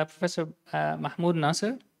to Professor Mahmoud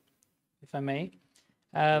Nasser, if I may?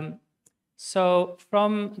 So,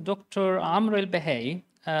 from Dr. Amr El-Behey,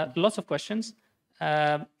 lots of questions.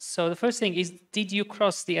 So, the first thing is, did you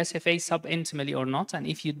cross the SFA subintimally or not? And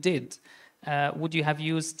if you did, would you have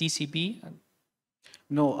used DCB?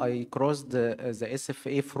 No, I crossed the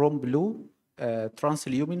SFA from blue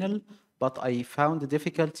transluminal, but I found the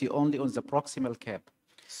difficulty only on the proximal cap.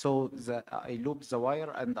 So I looped the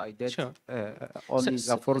wire and I did only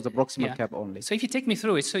for the proximal cap only. So if you take me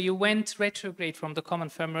through it, so you went retrograde from the common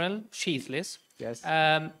femoral sheathless. Yes.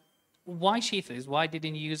 Why sheathless? Why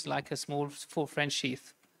didn't you use like a small full French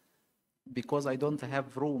sheath? Because I don't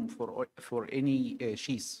have room for any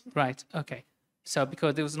sheath. Right. Okay. So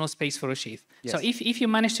because there was no space for a sheath. Yes. So if you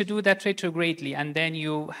managed to do that retrogradely and then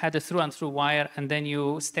you had a through and through wire and then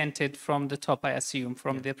you stented from the top, I assume,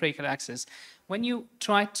 from the brachial axis, when you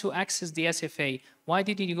tried to access the SFA, why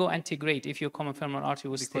didn't you go antegrade if your common femoral artery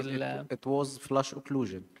was Because still it was flush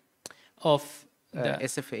occlusion of the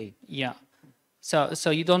SFA? Yeah. So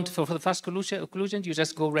you don't for the first occlusion you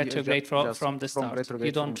just go retrograde from the start.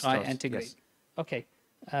 You don't try antegrade. Yes. Okay.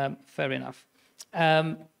 Fair enough.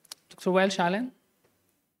 Dr. Welsh Allen?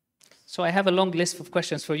 So I have a long list of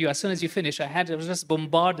questions for you. As soon as you finish, I was just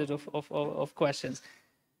bombarded of questions.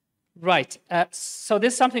 Right. So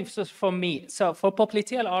this is something for me. So for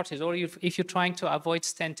popliteal arteries, or if you're trying to avoid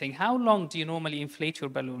stenting, how long do you normally inflate your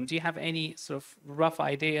balloon? Do you have any sort of rough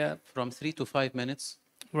idea? From 3 to 5 minutes.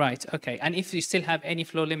 Right. Okay. And if you still have any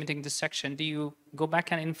flow limiting dissection, do you go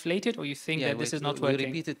back and inflate it, or you think that this is not working? We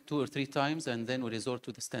repeat it 2 or 3 times, and then we resort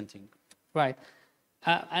to the stenting. Right.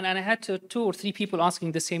 And I had 2 or 3 people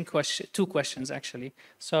asking the same question, 2 questions actually.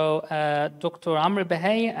 So Dr. Amr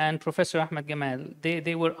Behey and Professor Ahmed Gamal,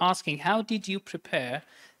 they were asking, how did you prepare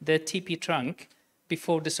the TP trunk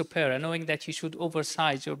before the Supera, knowing that you should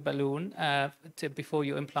oversize your balloon before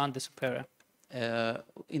you implant the Supera?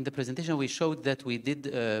 In the presentation, we showed that we did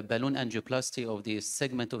balloon angioplasty of the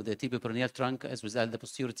segment of the tibial trunk as well as the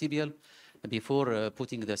posterior tibial before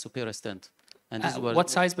putting the Supera stent. And this was what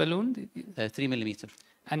size balloon? 3 millimeter.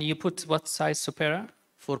 And you put what size Supera?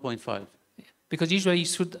 4.5. Because usually you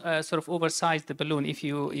should sort of oversize the balloon if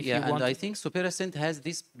you want. And I think Supera stent has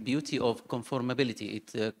this beauty of conformability.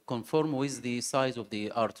 It conforms with the size of the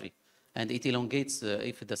artery, and it elongates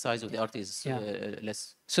if the size of the artery is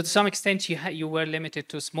less. So to some extent, you were limited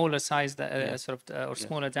to smaller size, or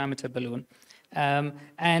smaller diameter balloon.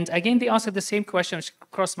 And again, they asked the same question, which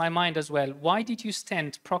crossed my mind as well. Why did you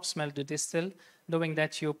stent proximal to distal, knowing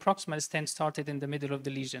that your proximal stent started in the middle of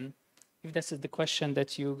the lesion? If this is the question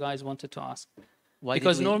that you guys wanted to ask.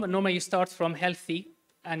 Because normally you start from healthy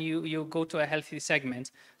and you go to a healthy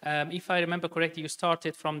segment. If I remember correctly, you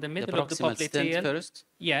started from the middle of the popliteal. First.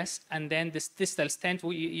 Yes, and then this distal stent,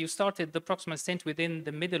 you started the proximal stent within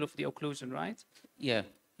the middle of the occlusion, right? Yeah.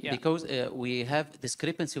 Because we have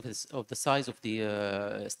discrepancy of the size of the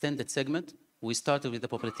stented segment. We started with the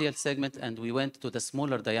popliteal segment and we went to the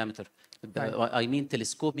smaller diameter. Right. I mean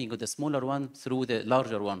telescoping the smaller one through the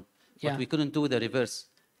larger one. But we couldn't do the reverse.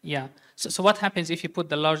 Yeah. So what happens if you put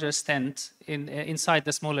the larger stent inside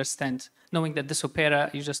the smaller stent, knowing that the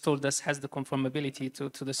Supera, you just told us, has the conformability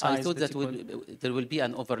to the size? I thought that there will be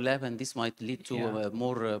an overlap, and this might lead to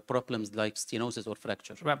more problems like stenosis or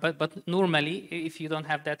fracture. Right, but normally, if you don't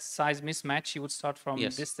have that size mismatch, you would start from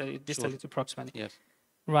distally to proximally. Yes.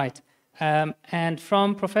 Right. And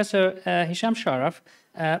from Professor Hisham Sharaf,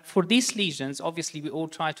 for these lesions, obviously we all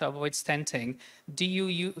try to avoid stenting. Do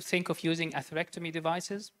you think of using atherectomy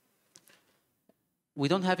devices? We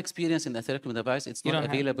don't have experience in atherectomy device. It's not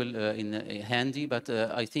available in handy, but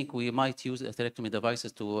I think we might use atherectomy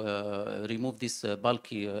devices to remove this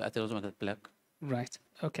bulky atherosclerotic plaque. Right.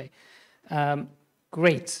 Okay.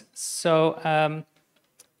 Great. So,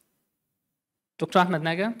 Dr. Ahmed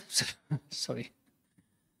Naga, sorry.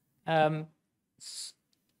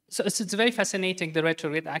 So it's very fascinating, the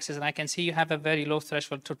retrograde axis, and I can see you have a very low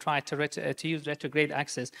threshold to try to use retrograde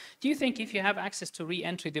axis. Do you think if you have access to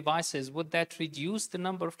re-entry devices, would that reduce the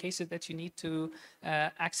number of cases that you need to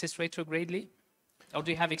access retrogradely? Or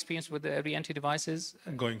do you have experience with the re-entry devices?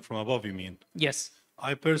 Going from above, you mean? Yes.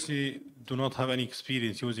 I personally do not have any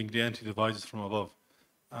experience using re-entry devices from above.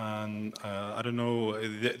 And I don't know,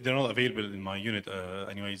 they're not available in my unit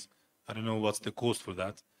anyways. I don't know what's the cost for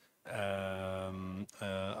that.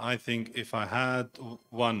 I think if I had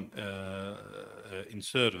one in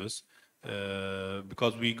service,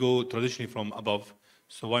 because we go traditionally from above,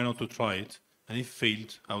 so why not to try it? And if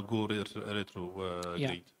failed, I would go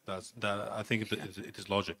retrograde. I think it is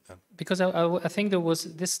logic then. Because I think there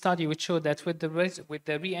was this study which showed that with the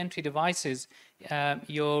re-entry devices,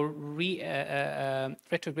 your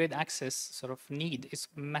retrograde access sort of need is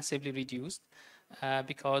massively reduced.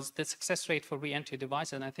 Because the success rate for re-entry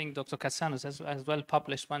devices, and I think Dr. Kassanos has as well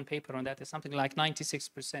published one paper on that, is something like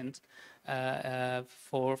 96%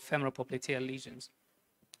 for femoral popliteal lesions.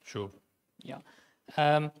 Sure. Yeah.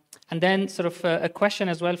 And then sort of a question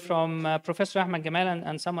as well from Professor Ahmed Gamal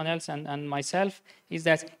and someone else and myself is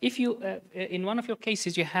that if you, in one of your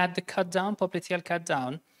cases, you had the cut down, popliteal cut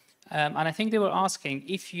down, and I think they were asking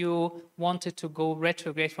if you wanted to go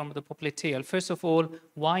retrograde from the popliteal. First of all,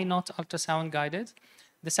 why not ultrasound guided?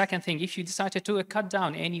 The second thing, if you decided to do a cut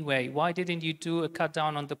down anyway, why didn't you do a cut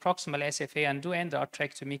down on the proximal SFA and do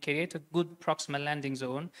endarterectomy, create a good proximal landing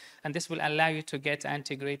zone, and this will allow you to get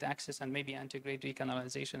antegrade access and maybe antegrade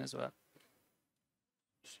recanalization as well.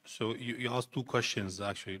 So you asked two questions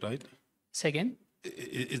actually, right? Say again?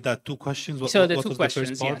 Is that two questions? So the two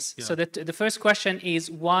questions, yes. Yeah. So the first question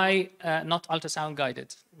is why not ultrasound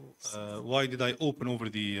guided? Why did I open over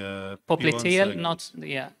the popliteal? Not,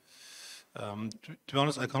 yeah. To be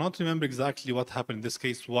honest, I cannot remember exactly what happened in this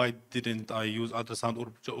case. Why didn't I use ultrasound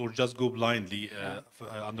or just go blindly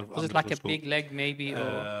under? Was it like a big leg, maybe?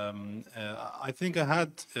 I think I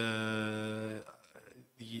had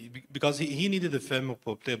because he needed a femoral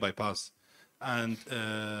bypass, and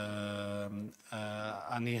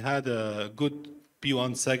he had a good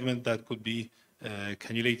P1 segment that could be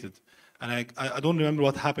cannulated, and I don't remember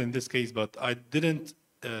what happened in this case, but I didn't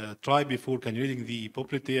try before cannulating the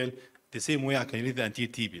popliteal the same way I cannulate the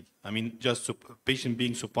anterior tibial. I mean, just patient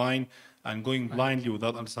being supine and going blindly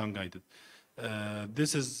without ultrasound guided.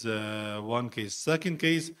 This is one case. Second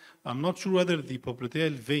case, I'm not sure whether the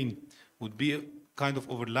popliteal vein would be kind of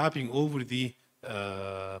overlapping over the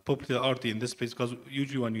popliteal artery in this place, because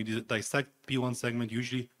usually when you dissect P1 segment,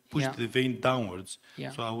 usually push the vein downwards.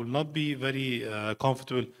 So I will not be very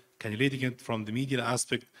comfortable cannulating it from the medial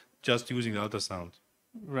aspect just using the ultrasound.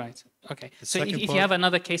 Right. Okay. So if you have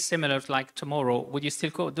another case similar, like tomorrow, would you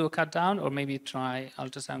still do a cut down, or maybe try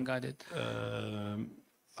ultrasound guided, or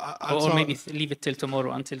maybe leave it till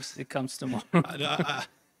tomorrow until it comes tomorrow?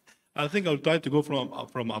 I think I'll try to go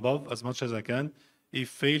from above as much as I can. If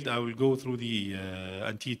failed, I will go through the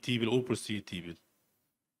anterior tibial or posterior tibial.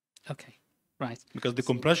 Okay. Right. Because the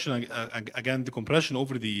compression, again, the compression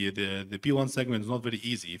over the P1 segment is not very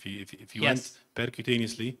easy. If you went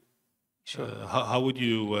percutaneously. Sure. How would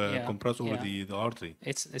you compress over the artery?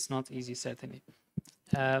 It's not easy, certainly.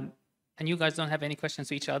 And you guys don't have any questions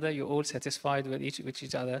to each other. You're all satisfied with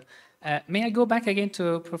each other. May I go back again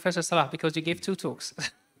to Professor Salah, because you gave two talks.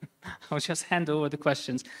 I'll just hand over the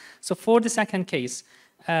questions. So for the second case,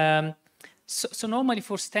 so normally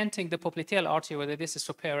for stenting the popliteal artery, whether this is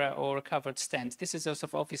supera or a covered stent, this is sort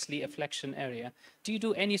of obviously a flexion area. Do you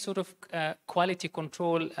do any sort of quality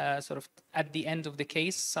control sort of at the end of the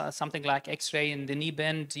case, something like X-ray in the knee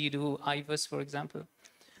bend? Do you do IVUS, for example?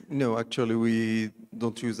 No, actually we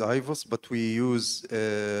don't use IVUS, but we use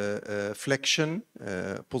flexion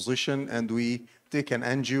position, and we take an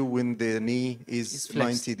angio when the knee is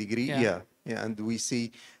 90 degrees. Yeah, and we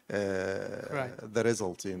see the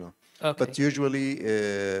result, you know. Okay. But usually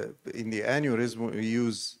in the aneurysm, we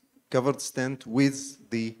use covered stent with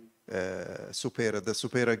the supera. The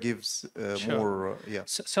supera gives more,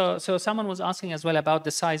 So someone was asking as well about the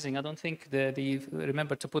sizing. I don't think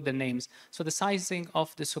remember to put the names. So the sizing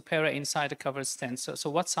of the supera inside a covered stent. So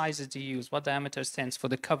what sizes do you use? What diameter stents for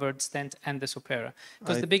the covered stent and the supera?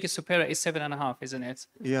 Because the biggest supera is 7.5, isn't it?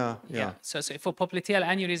 Yeah. So for popliteal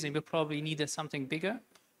aneurysm, you probably needed something bigger.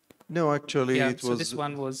 No, actually, it was. So this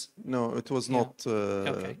one was. No, it was not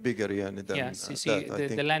bigger. Than so see,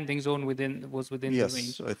 the landing zone was within the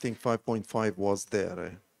range. Yes, I think 5.5 was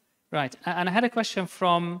there. Right, and I had a question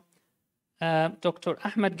from Dr.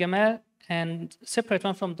 Ahmed Gamal and separate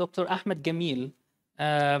one from Dr. Ahmed Gamil.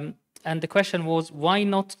 And the question was, why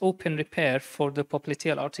not open repair for the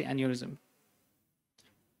popliteal artery aneurysm?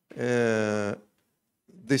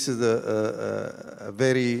 This is a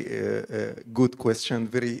very good question,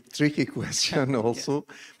 very tricky question also,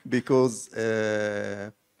 because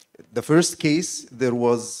the first case, there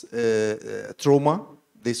was trauma.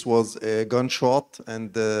 This was a gunshot,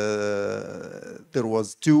 and there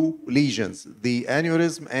was two lesions, the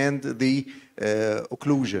aneurysm and the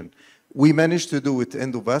occlusion. We managed to do it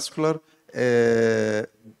endovascular.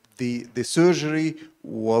 The surgery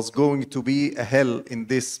was going to be a hell in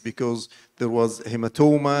this because there was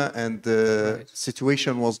hematoma and the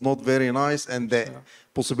situation was not very nice, and the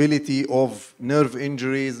possibility of nerve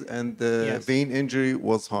injuries and vein injury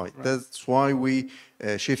was high. That's why we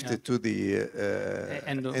shifted to the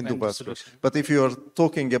endovascular. But if you are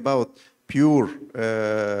talking about pure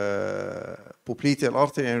popliteal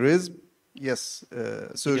artery aneurysm, yes,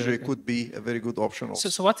 surgery could be a very good option also.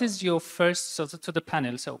 So what is your first, so to the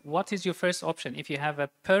panel, so what is your first option if you have a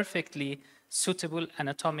perfectly suitable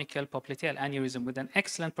anatomical popliteal aneurysm with an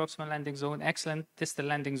excellent proximal landing zone, excellent distal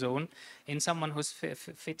landing zone in someone who's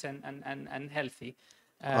fit and healthy?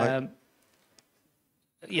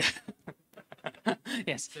 Yeah.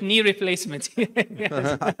 Yes, knee replacement.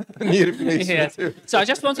 Yes. Knee replacement. Yes. So I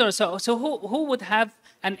just want to know, so who would have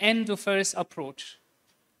an endo first approach?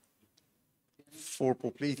 For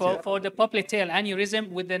popliteal. For the popliteal aneurysm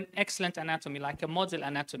with an excellent anatomy, like a model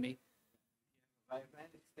anatomy.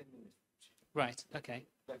 Right, okay.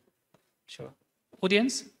 Sure.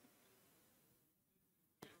 Audience?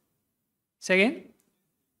 Say again?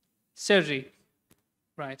 Surgery.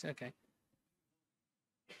 Right, okay.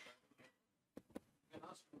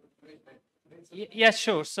 Yes,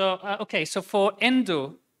 sure. So, okay, so for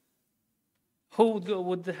endo, who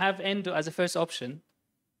would have endo as a first option?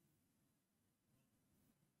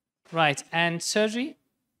 Right, and surgery?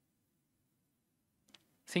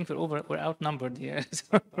 I think we're outnumbered here.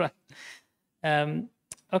 Right.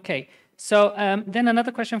 Okay, so then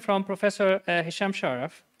another question from Professor Hisham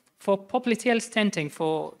Sharaf. For popliteal stenting,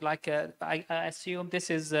 for like, I assume this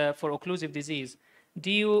is for occlusive disease, do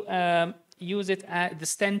you use it as the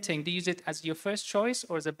stenting, do you use it as your first choice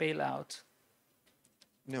or as a bailout?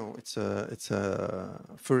 No, it's a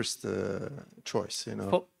first choice, you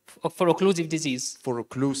know. For occlusive disease? For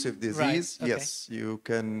occlusive disease, right, okay. Yes, you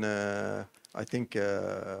can, I think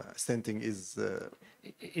stenting is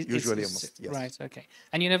usually a must. Yes. Right, okay.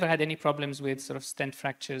 And you never had any problems with sort of stent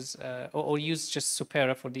fractures or use just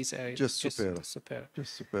Supera for these areas? Just Supera.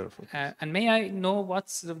 Just Supera. And may I know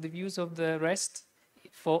what's the views of the rest?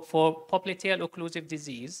 For popliteal occlusive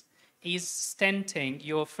disease, is stenting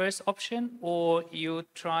your first option or you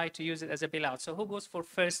try to use it as a bailout? So who goes for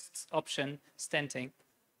first option stenting?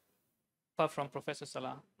 Apart from Professor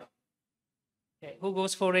Salah. Okay. Who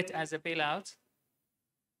goes for it as a bailout?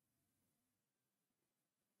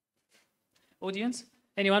 Audience?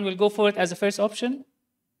 Anyone will go for it as a first option?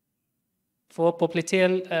 For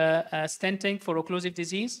popliteal stenting for occlusive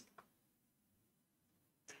disease?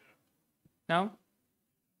 No?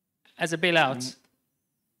 As a bailout?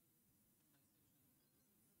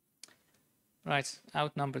 Right,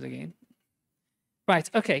 outnumbered again. Right,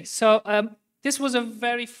 okay, so this was a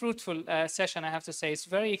very fruitful session, I have to say. It's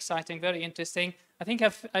very exciting, very interesting. I think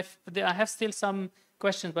I have still some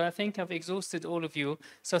questions, but I think I've exhausted all of you.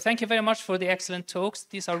 So thank you very much for the excellent talks.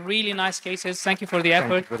 These are really nice cases. Thank you for the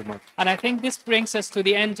effort. Thank you very much. And I think this brings us to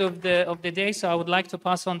the end of the day. So I would like to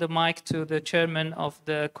pass on the mic to the chairman of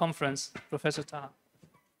the conference, Professor Taha.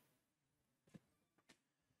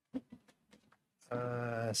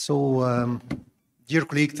 Dear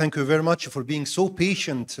colleague, thank you very much for being so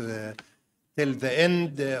patient till the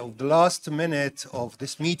end of the last minute of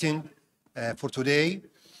this meeting for today.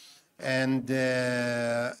 And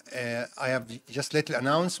I have just a little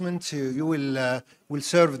announcement. You will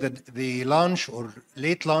serve the lunch or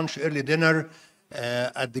late lunch, early dinner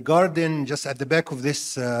at the garden just at the back of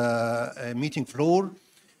this meeting floor.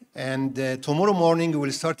 And tomorrow morning we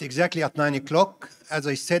will start exactly at 9 o'clock. As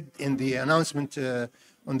I said in the announcement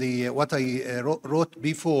on what I wrote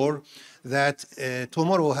before, that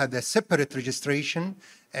tomorrow had a separate registration.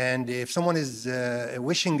 And if someone is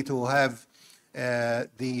wishing to have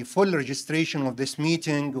the full registration of this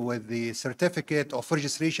meeting with the certificate of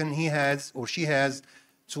registration he has or she has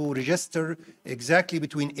to register exactly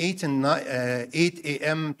between 8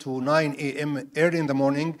 a.m. to 9 a.m. early in the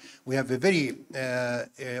morning. We have a very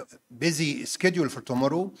busy schedule for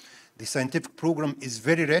tomorrow. The scientific program is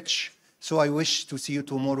very rich. So I wish to see you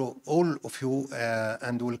tomorrow, all of you,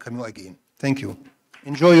 and welcome you again. Thank you.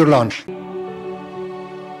 Enjoy your lunch.